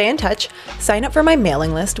 To stay in touch, sign up for my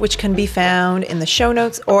mailing list, which can be found in the show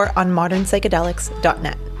notes or on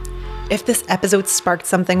modernpsychedelics.net. If this episode sparked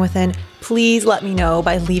something within, please let me know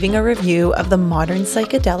by leaving a review of the Modern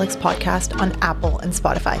Psychedelics podcast on Apple and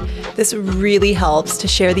Spotify. This really helps to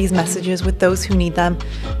share these messages with those who need them,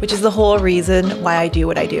 which is the whole reason why I do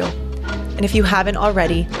what I do. And if you haven't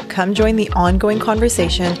already, come join the ongoing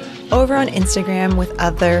conversation over on Instagram with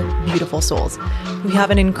other beautiful souls. We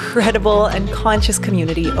have an incredible and conscious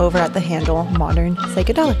community over at the handle Modern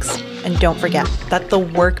Psychedelics. And don't forget that the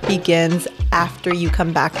work begins after you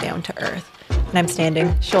come back down to earth. And I'm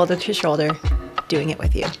standing shoulder to shoulder, doing it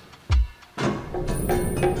with you.